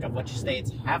track of which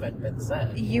states haven't been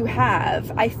said. You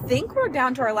have. I think we're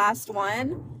down to our last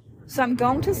one. So I'm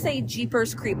going to say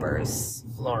Jeepers Creepers.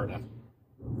 Florida.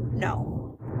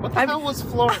 No. What the hell was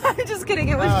Florida? I'm just kidding.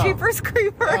 It was Jeepers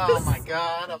Creepers. Oh my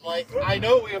god. I'm like, I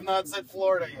know we have not said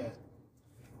Florida yet.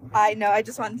 I know. I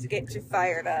just wanted to get you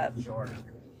fired up. Sure.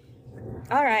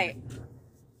 All right.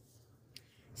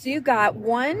 So you got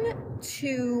 1,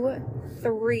 2,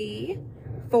 3,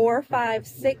 4, 5,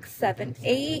 6, 7,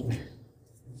 8,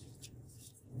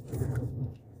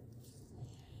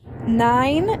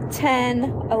 9, 10,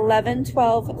 11,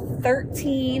 12,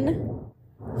 13,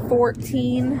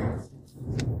 14,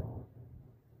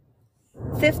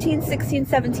 15, 16,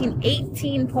 17,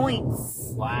 18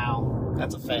 points. Wow.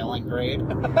 That's a failing grade.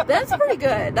 That's pretty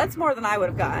good. That's more than I would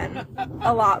have gotten.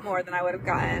 A lot more than I would have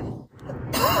gotten.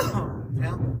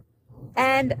 Yeah.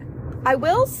 And I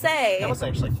will say... That was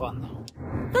actually fun, though.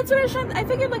 That's what I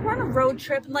figured, like, we're on a road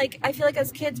trip, and, like, I feel like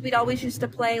as kids, we'd always used to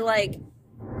play, like,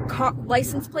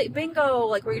 license plate bingo,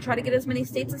 like, where you try to get as many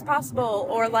states as possible,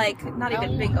 or, like, not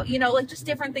even bingo, you know, like, just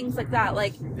different things like that,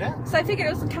 like, Yeah. so I figured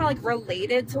it was kind of, like,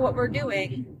 related to what we're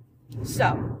doing,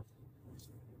 so.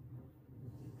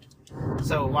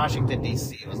 So Washington,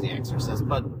 D.C. was The Exorcist,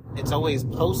 but it's always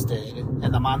posted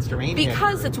in the Monster Mania.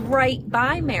 Because it's right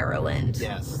by Maryland.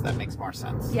 Yes, that makes more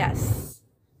sense. Yes.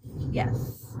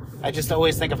 Yes. I just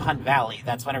always think of Hunt Valley.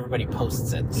 That's when everybody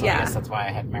posts it. So Yeah. I guess that's why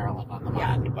I had Maryland on the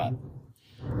mind. But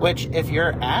which, if you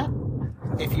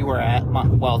were at,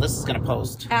 well, this is going to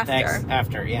post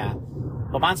after, yeah.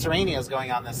 But Monster Mania is going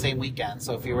on the same weekend.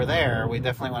 So if you were there, we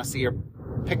definitely want to see your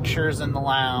pictures in the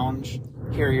lounge,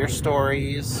 hear your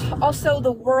stories. Also,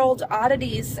 the World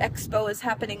Oddities Expo is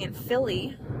happening in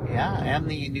Philly. Yeah, and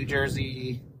the New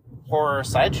Jersey horror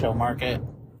sideshow market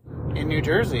in New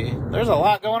Jersey. There's a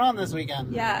lot going on this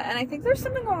weekend. Yeah, and I think there's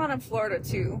something going on in Florida,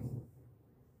 too.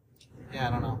 Yeah,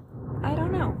 I don't know. I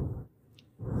don't know.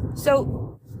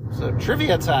 So,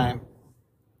 trivia time.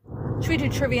 should we do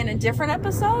trivia in a different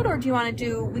episode, or do you want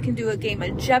to we can do a game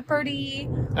of Jeopardy?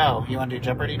 Oh, you want to do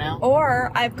Jeopardy now?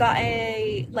 Or I've got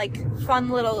a, like, fun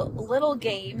little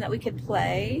game that we could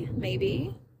play,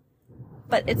 maybe.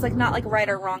 but it's like not like right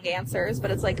or wrong answers,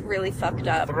 but it's like really fucked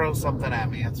up. Throw something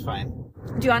at me. It's fine.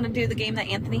 Do you want to do the game that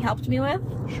Anthony helped me with?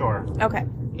 Sure. Okay.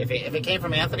 If it came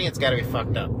from Anthony, it's got to be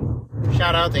fucked up.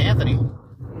 Shout out to Anthony.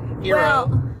 Hero.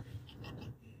 Well,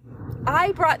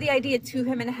 I brought the idea to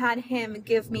him and had him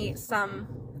give me some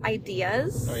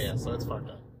ideas. Oh yeah, so it's fucked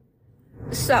up.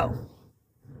 So.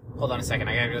 Hold on a second.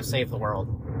 I gotta go save the world.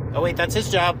 Oh wait, that's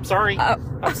his job. Sorry.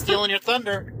 I'm stealing your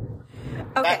thunder.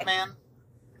 Okay. Batman.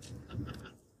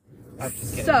 I'm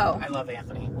just kidding. So. I love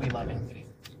Anthony. We love Anthony.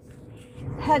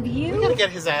 Have you... We gotta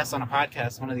get his ass on a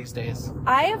podcast one of these days.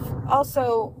 I have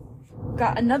also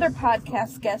got another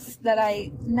podcast guest that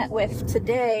I met with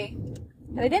today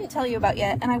that I didn't tell you about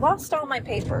yet, and I lost all my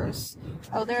papers.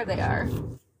 Oh, there they are.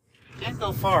 Can't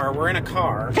go far. We're in a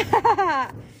car.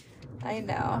 I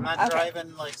know. I'm not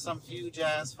driving like some huge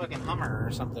ass fucking Hummer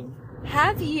or something.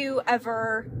 Have you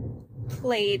ever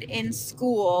played in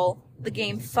school the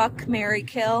game Fuck, Marry,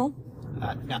 Kill?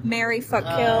 No. Marry, fuck,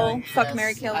 kill, yes, fuck,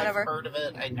 marry, kill, whatever. I've heard of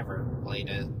it. I never played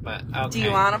it, but okay. Do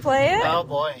you want to play it? Oh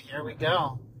boy, here we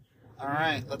go. All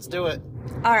right, let's do it.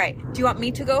 All right. Do you want me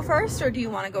to go first, or do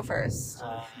you want to go first?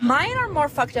 Mine are more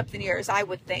fucked up than yours, I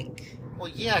would think.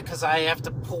 Well, yeah, because I have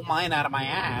to pull mine out of my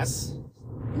ass.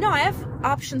 No, I have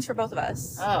options for both of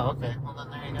us. Oh, okay. Well,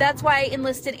 then there you go. That's why I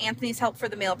enlisted Anthony's help for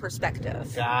the male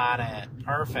perspective. Got it.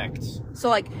 Perfect. So,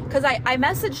 like, because I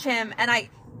messaged him, and I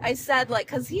said, like,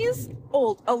 because he's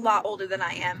a lot older than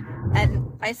I am,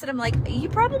 and I said, I'm like, you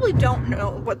probably don't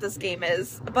know what this game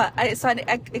is, but I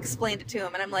explained it to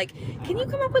him, and I'm like, can you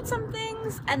come up with some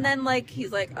things? And then, like,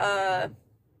 he's like,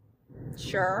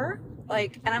 sure.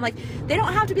 Like, and I'm like, they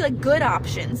don't have to be, like, good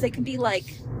options. They can be, like,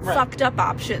 fucked up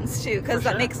options, too, because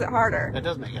that makes it harder. That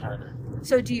does make it harder.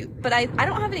 So but I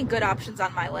don't have any good options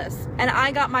on my list. And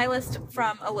I got my list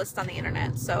from a list on the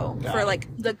internet, so for, like,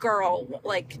 the girl,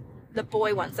 like, the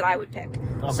boy ones that I would pick.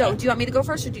 Okay. So, do you want me to go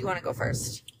first, or do you want to go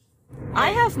first? I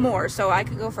have more, so I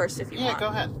can go first if you want. Yeah, go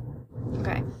ahead.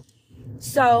 Okay.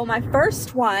 So, my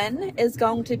first one is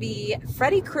going to be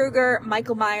Freddy Krueger,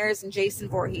 Michael Myers, and Jason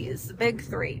Voorhees, the big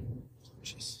three.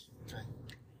 Jeez. Okay.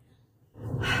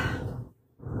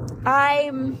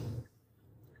 I'm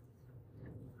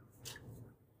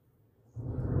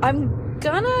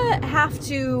gonna have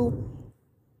to...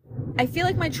 I feel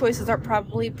like my choices are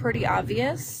probably pretty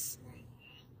obvious.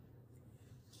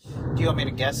 Do you want me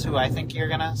to guess who I think you're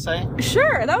gonna say?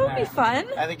 Sure, that would be fun.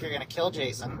 I think you're gonna kill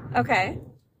Jason. Okay.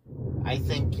 I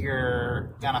think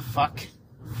you're gonna fuck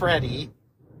Freddy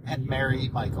and marry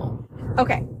Michael.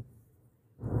 Okay.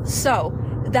 So,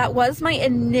 that was my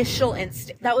initial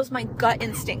instinct. That was my gut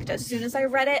instinct. As soon as I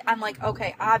read it, I'm like,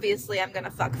 okay, obviously I'm gonna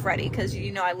fuck Freddy, because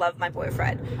you know I love my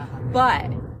boyfriend.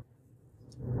 But,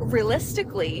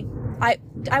 realistically,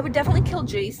 I would definitely kill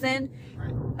Jason.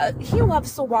 He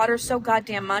loves the water so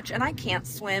goddamn much, and I can't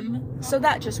swim, so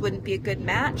that just wouldn't be a good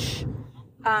match.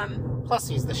 Plus,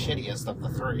 he's the shittiest of the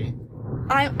three.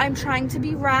 I'm trying to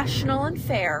be rational and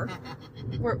fair.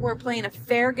 We're playing a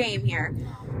fair game here.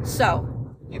 So...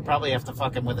 You probably have to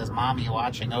fuck him with his mommy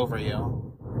watching over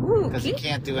you. Ooh, because he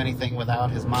can't do anything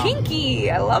without his mom. Kinky!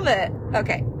 I love it.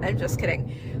 Okay, I'm just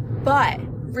kidding. But,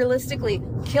 realistically,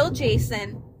 kill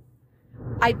Jason.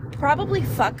 I'd probably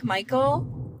fuck Michael.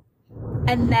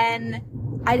 And then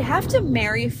I'd have to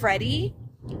marry Freddy,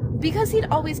 because he'd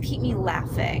always keep me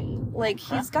laughing. Like,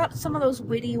 he's got some of those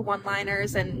witty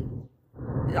one-liners, and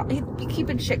he'd be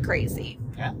keeping shit crazy.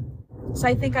 Yeah. So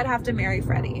I think I'd have to marry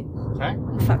Freddy. Okay.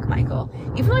 And fuck Michael.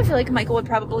 Even though I feel like Michael would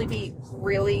probably be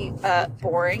really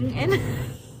boring in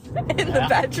the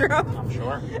bedroom. I'm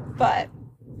sure. But,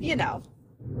 you know,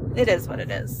 it is what it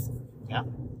is. Yeah.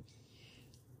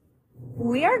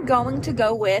 We are going to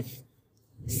go with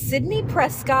Sydney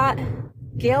Prescott,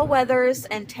 Gale Weathers,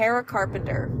 and Tara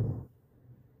Carpenter.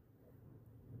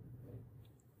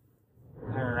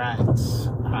 All right.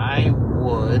 I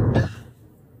would...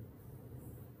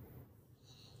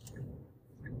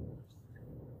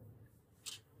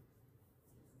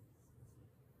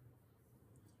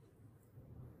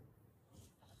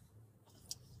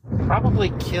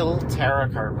 probably kill Tara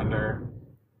Carpenter,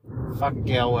 fuck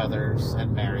Gale Weathers,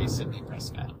 and marry Sydney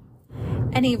Prescott.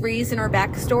 Any reason or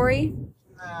backstory?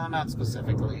 No, not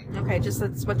specifically. Okay, just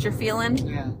that's what you're feeling?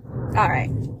 Yeah.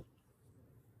 Alright.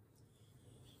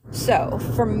 So,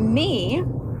 for me,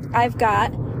 I've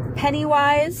got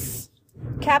Pennywise,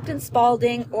 Captain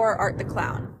Spaulding, or Art the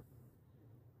Clown.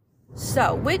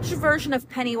 So, which version of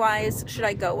Pennywise should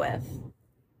I go with?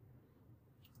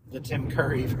 The Tim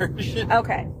Curry version.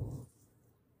 Okay.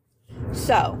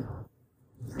 So,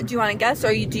 do you want to guess,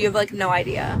 or do you have, like, no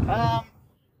idea?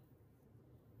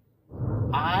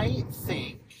 I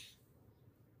think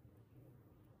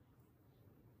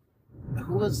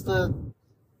was the...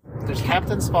 There's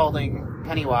Captain Spaulding,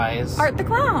 Pennywise... Art the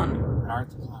Clown. And Art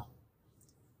the Clown.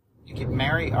 You could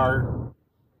marry Art,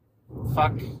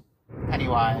 fuck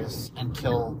Pennywise, and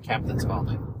kill Captain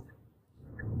Spaulding.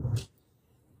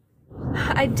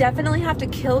 I definitely have to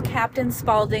kill Captain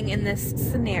Spaulding in this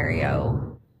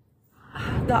scenario.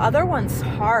 The other one's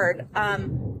hard.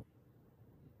 Man,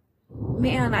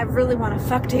 I really want to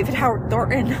fuck David Howard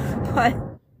Thornton, but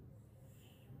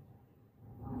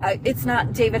it's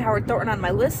not David Howard Thornton on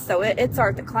my list, so it's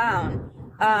Art the Clown.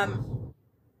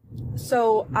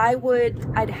 So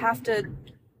I'd have to.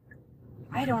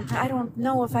 I don't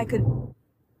know if I could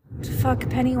fuck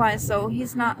Pennywise, so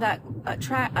he's not that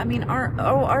I mean,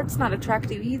 Art's not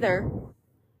attractive either.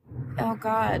 Oh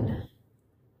God.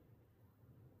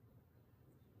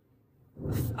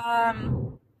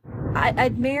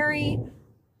 I'd marry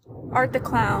Art the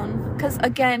Clown because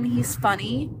again he's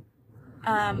funny.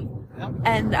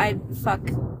 And I'd fuck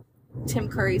Tim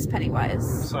Curry's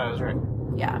Pennywise. So I was right.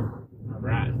 Yeah.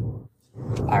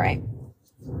 All right.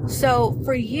 So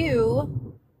for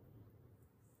you,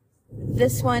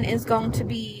 this one is going to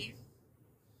be...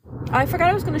 I forgot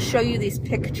I was going to show you these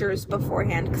pictures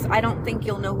beforehand because I don't think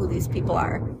you'll know who these people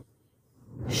are.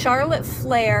 Charlotte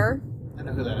Flair. I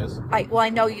know who that is. I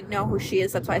know you know who she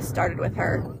is. That's why I started with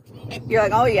her. You're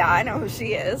like, oh yeah, I know who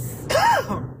she is.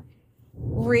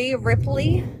 Rhea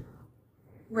Ripley.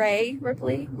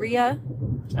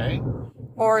 Okay.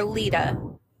 Or Lita.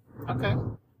 Okay.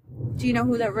 Do you know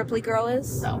who that Ripley girl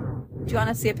is? No. Do you want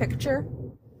to see a picture?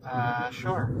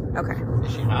 Sure. Okay.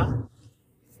 Is she hot?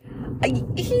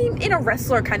 He, in a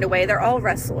wrestler kind of way. They're all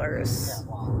wrestlers. Yeah,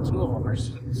 well, two of them are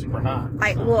super hot.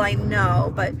 I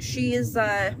know, but she is,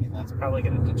 I mean, that's probably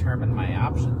going to determine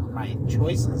my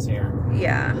choices here.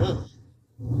 Yeah. Ugh.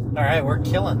 Alright, we're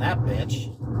killing that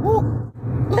bitch. Woo.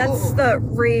 That's the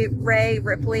Ray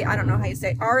Ripley. I don't know how you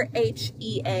say it.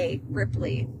 Rhea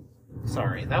Ripley.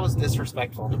 Sorry, that was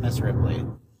disrespectful to Miss Ripley.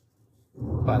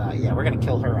 But, yeah, we're going to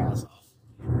kill her ass off.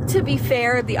 To be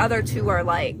fair, the other two are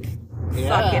like,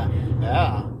 fucking.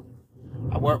 Yeah.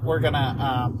 We're going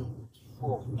to,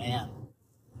 oh, man.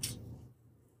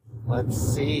 Let's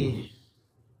see.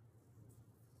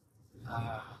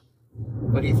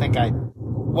 What do you think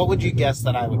what would you guess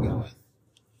that I would go with?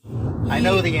 I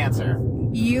know the answer.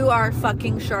 You are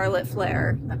fucking Charlotte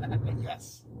Flair.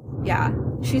 Yes. Yeah,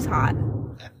 she's hot.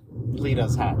 And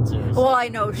Lita's hot too. So. Well, I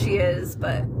know she is,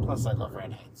 but... Plus I love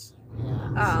redheads.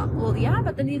 Yeah. Well, yeah,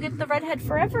 but then you get the redhead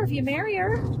forever if you marry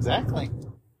her. Exactly.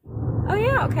 Oh,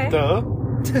 yeah, okay. Duh.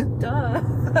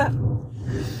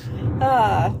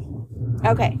 Duh.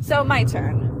 Okay, so my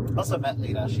turn. Also met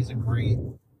Lita. She's a great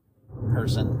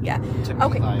person. Yeah. To be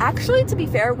okay, like. Actually, to be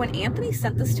fair, when Anthony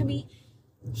sent this to me,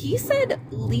 he said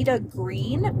Lita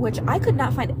Green, which I could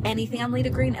not find anything on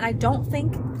Lita Green, and I don't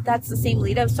think that's the same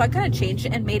Lita, so I kind of changed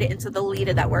it and made it into the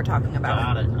Lita that we're talking about.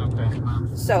 Got it. Okay.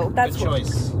 So that's good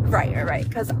choice. Right.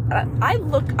 Because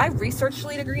I researched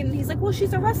Lita Green, and he's like, well,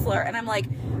 she's a wrestler, and I'm like,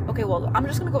 okay, well, I'm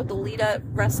just gonna go with the Lita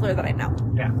wrestler that I know.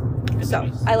 Yeah. Good So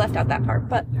choice. I left out that part,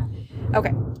 but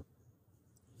okay.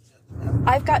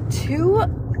 I've got two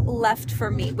left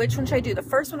for me. Which one should I do? The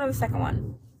first one or the second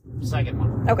one? Second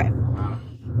one. Okay.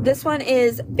 This one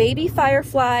is Baby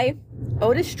Firefly,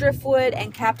 Otis Driftwood,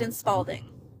 and Captain Spaulding.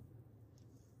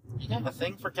 You got a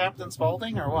thing for Captain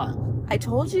Spaulding or what? I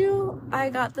told you I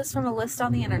got this from a list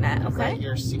on the internet, Is okay? that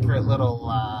your secret little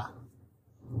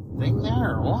thing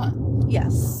there or what?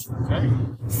 Yes. Okay.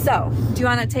 So, do you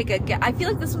want to take a guess? I feel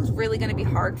like this one's really going to be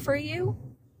hard for you.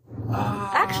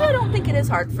 Actually, I don't think it is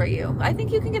hard for you. I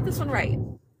think you can get this one right.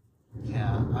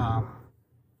 Yeah,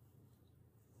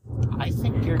 I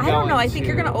think you're going I don't know. I think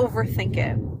you're going to overthink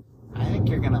it. I think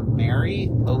you're going to marry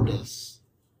Otis,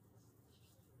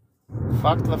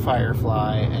 fuck the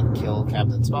Firefly, and kill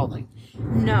Captain Spaulding.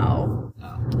 No.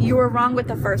 No. You were wrong with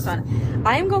the first one.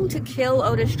 I am going to kill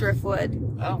Otis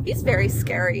Driftwood. Oh. He's very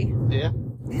scary. Yeah?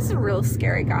 He's a real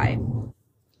scary guy.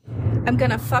 I'm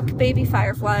gonna fuck Baby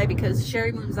Firefly because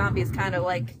Sherry Moon Zombie is kind of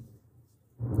like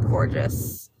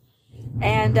gorgeous.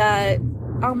 And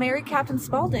I'll marry Captain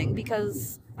Spaulding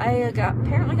because I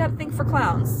apparently got a thing for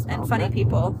clowns and funny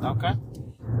people. Okay.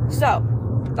 So,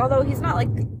 although he's not like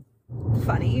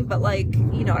funny, but like,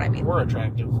 you know what I mean. We're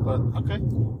attractive, but okay.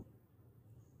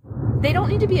 They don't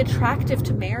need to be attractive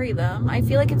to marry them. I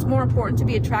feel like it's more important to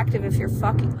be attractive if you're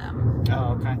fucking them.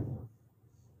 Oh, okay.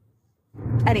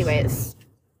 Anyways.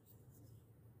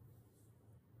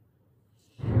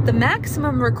 The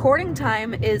maximum recording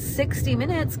time is 60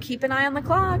 minutes. Keep an eye on the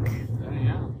clock.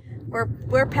 Yeah.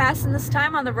 We're passing this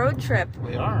time on the road trip.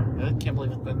 We are. I can't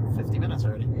believe it's been 50 minutes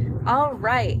already. All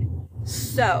right.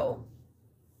 So,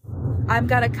 I'm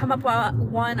gonna come up with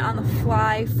one on the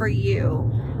fly for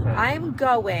you. Okay. I'm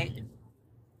going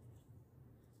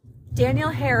Danielle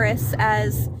Harris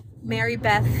as Mary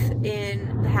Beth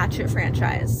in the Hatchet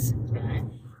franchise. Okay.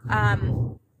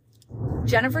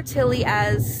 Jennifer Tilly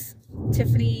as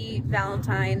Tiffany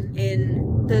Valentine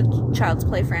in the Child's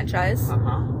Play franchise.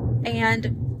 Uh-huh.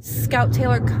 And Scout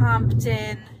Taylor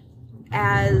Compton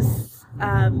as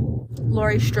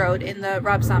Laurie Strode in the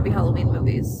Rob Zombie Halloween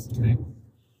movies. Okay.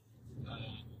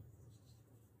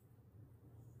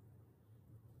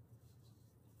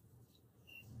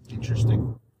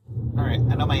 Interesting. All right,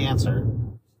 I know my answer.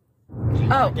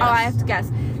 Oh, I have to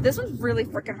guess. This one's really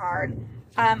freaking hard.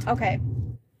 Okay.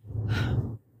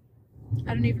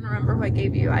 I don't even remember who I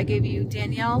gave you. I gave you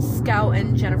Danielle, Scout,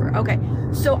 and Jennifer. Okay,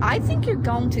 so I think you're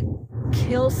going to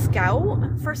kill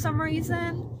Scout for some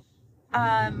reason.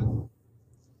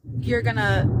 You're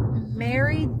gonna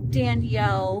marry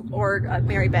Danielle, or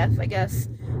Mary Beth, I guess,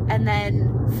 and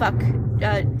then fuck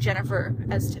Jennifer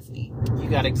as Tiffany. You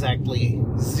got exactly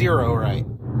 0 right.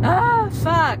 Ah,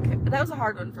 fuck. That was a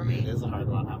hard one for me. It is a hard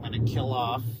one. I'm going to kill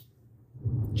off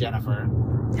Jennifer.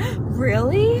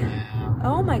 Really? Yeah.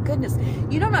 Oh my goodness.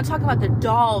 You know I'm not talking about the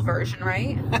doll version,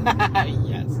 right?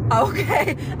 Yes.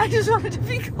 Okay. I just wanted to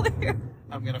be clear.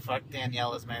 I'm going to fuck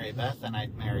Danielle as Mary Beth, and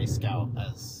I'd marry Scout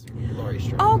as Laurie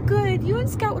Strode. Oh, good. You and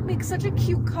Scout would make such a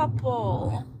cute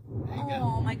couple. There you go.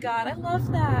 Oh my god, I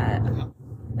love that. Yeah.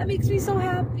 That makes me so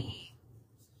happy.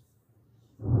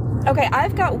 Okay,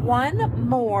 I've got one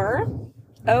more.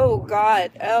 Oh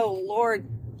god. Oh Lord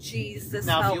Jesus.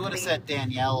 Now, if help you would have me. said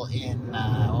Danielle in,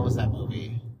 what was that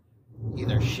movie?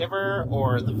 Either Shiver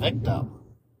or The Victim,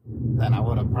 then I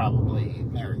would have probably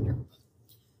married her.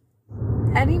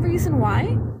 Any reason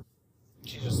why?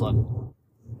 She just looked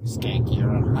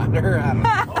skankier under. I don't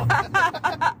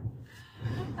know.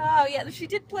 Oh yeah, she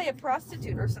did play a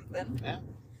prostitute or something. Yeah.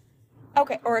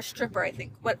 Okay, or a stripper, I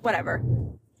think. Whatever.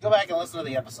 Go back and listen to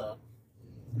the episode.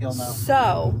 You'll know.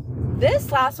 So,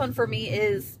 this last one for me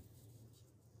is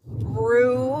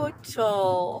brutal.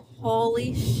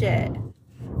 Holy shit.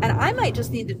 And I might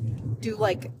just need to do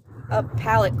like a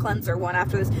palate cleanser one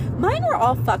after this. Mine were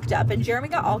all fucked up, and Jeremy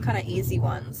got all kind of easy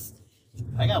ones.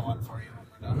 I got one for you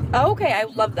when we're done. Okay, I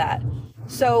love that.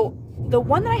 So, the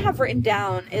one that I have written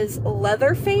down is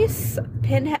Leatherface,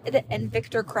 Pinhead, and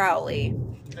Victor Crowley.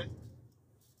 Okay.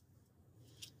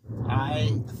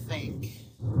 I think...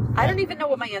 I don't even know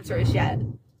what my answer is yet.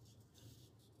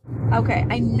 Okay,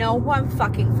 I know who I'm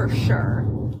fucking for sure.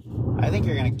 I think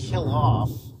you're going to kill off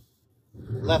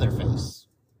Leatherface.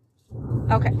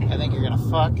 Okay. I think you're going to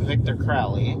fuck Victor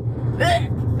Crowley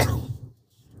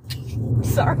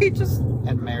Sorry, just...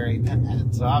 and marry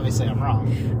Pinhead. So obviously I'm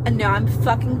wrong. No, I'm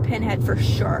fucking Pinhead for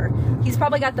sure. He's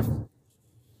probably got the...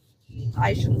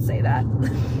 I shouldn't say that.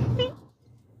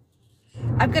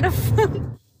 I'm gonna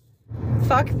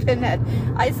fuck Pinhead.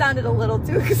 I sounded a little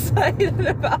too excited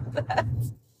about that.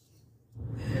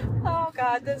 Oh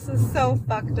god, this is so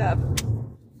fucked up.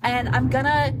 And I'm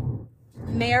gonna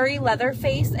marry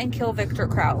Leatherface and kill Victor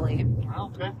Crowley.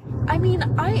 Okay. I mean,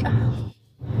 I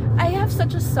have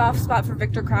such a soft spot for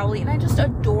Victor Crowley, and I just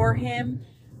adore him.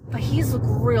 But he's a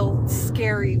real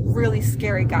scary, really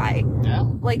scary guy. Yeah.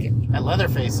 Like, And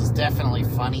Leatherface is definitely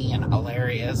funny and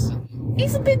hilarious.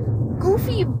 he's a bit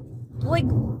goofy, like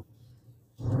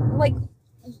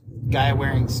Guy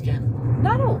wearing skin.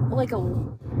 not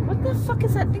what the fuck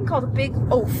is that thing called? A big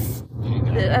oaf. There you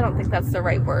go. I don't think that's the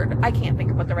right word. I can't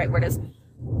think of what the right word is.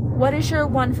 What is your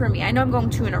one for me? I know I'm going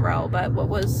 2 in a row, but what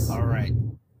was... All right.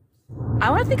 I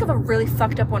want to think of a really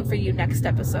fucked up one for you next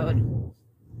episode.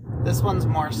 This one's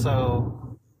more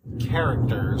so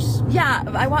characters. Yeah,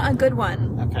 I want a good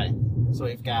one. Okay. So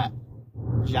we've got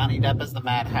Johnny Depp as the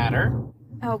Mad Hatter,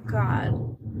 Oh,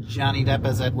 God. Johnny Depp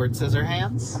as Edward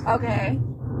Scissorhands, Okay.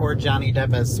 or Johnny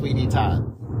Depp as Sweeney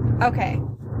Todd. Okay.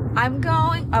 I'm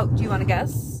going... Oh, do you want to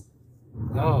guess?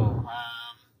 Oh,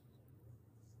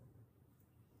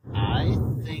 I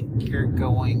think you're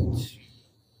going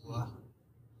to...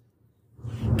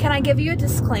 Can I give you a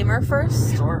disclaimer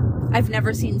first? Sure. I've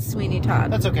never seen Sweeney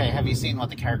Todd. That's okay. Have you seen what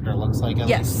the character looks like? At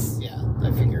Yes. least? Yeah,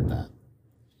 I figured that.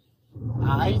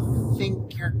 I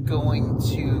think you're going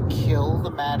to kill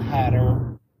the Mad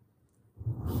Hatter,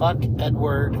 fuck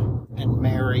Edward, and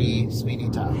marry Sweeney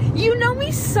Todd. You know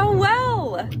me so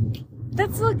well.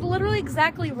 That's like literally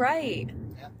exactly right.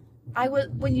 Yeah.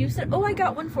 When you said, "Oh, I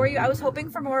got one for you," I was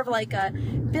hoping for more of like a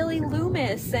Billy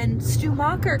Loomis and Stu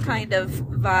Macher kind of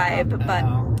vibe,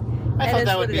 but I It thought is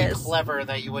that what would it be is. clever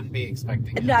that you wouldn't be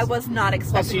expecting it. No, I was not As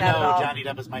expecting you that at know, all. Johnny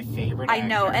Depp is my favorite I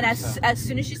know, actor, and so. as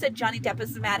soon as you said Johnny Depp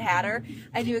is the Mad Hatter,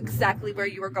 I knew exactly where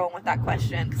you were going with that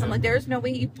question. Because I'm like, there's no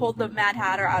way he pulled the Mad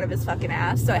Hatter out of his fucking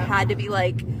ass. So it had to be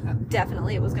like,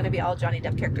 definitely it was going to be all Johnny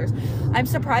Depp characters. I'm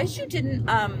surprised you didn't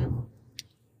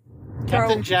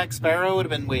Captain Jack Sparrow would have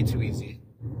been way too easy.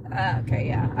 Okay,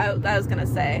 yeah. I was going to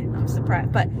say, I'm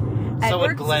surprised. But So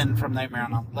would Edward's... Glenn from Nightmare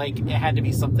on Elm. Like, it had to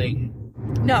be something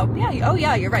No, yeah. Oh,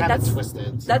 yeah, you're right. kind of That's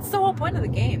twisted. So. That's the whole point of the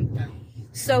game. Yeah.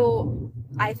 So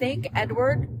I think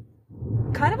Edward,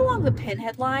 kind of along the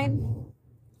Pinhead line,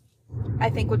 I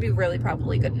think would be really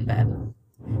probably good in bed.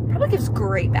 Probably gives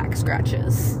great back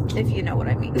scratches, if you know what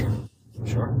I mean.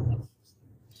 Sure.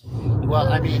 Well,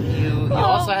 I mean, you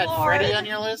also had Lord. Freddy on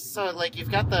your list, so, like,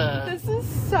 you've got the... This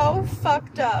is so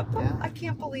fucked up. Yeah. I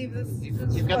can't believe this is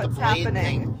You've got the what's blade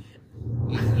happening.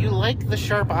 thing. You like the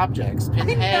sharp objects.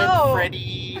 Pinhead, know.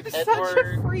 Freddy, I'm Edward. such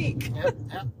a freak. Yep,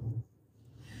 yep.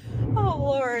 Oh,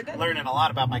 Lord. Learning a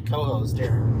lot about my co-host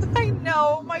here. I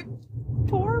know. My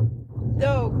poor...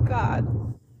 Oh, God.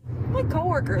 My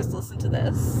coworkers listen to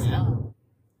this. Yeah.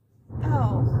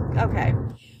 Oh, okay.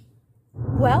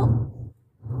 Well,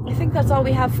 I think that's all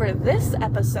we have for this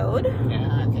episode.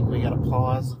 Yeah, I think we gotta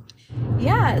pause.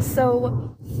 Yeah,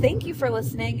 so thank you for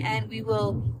listening, and we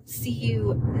will see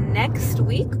you next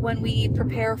week when we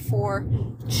prepare for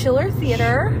Chiller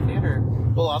Theater.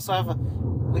 We'll also have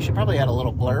we should probably add a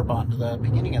little blurb onto the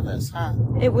beginning of this, huh?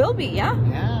 It will be, yeah.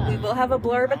 Yeah. We will have a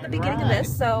blurb at the beginning of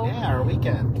this, so... Yeah, our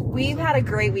weekend. We've had a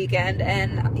great weekend,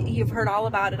 and you've heard all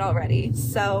about it already,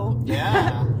 so...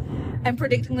 Yeah. I'm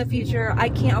predicting the future. I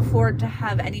can't afford to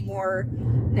have any more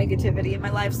negativity in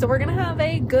my life, so we're going to have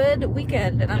a good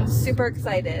weekend, and I'm super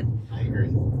excited. I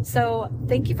agree. So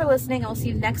thank you for listening. I'll see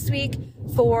you next week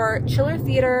for Chiller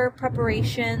Theater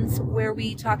preparations, where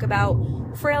we talk about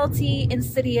Frailty,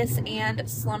 Insidious, and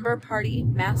Slumber Party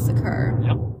Massacre.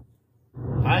 Yep.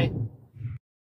 Bye.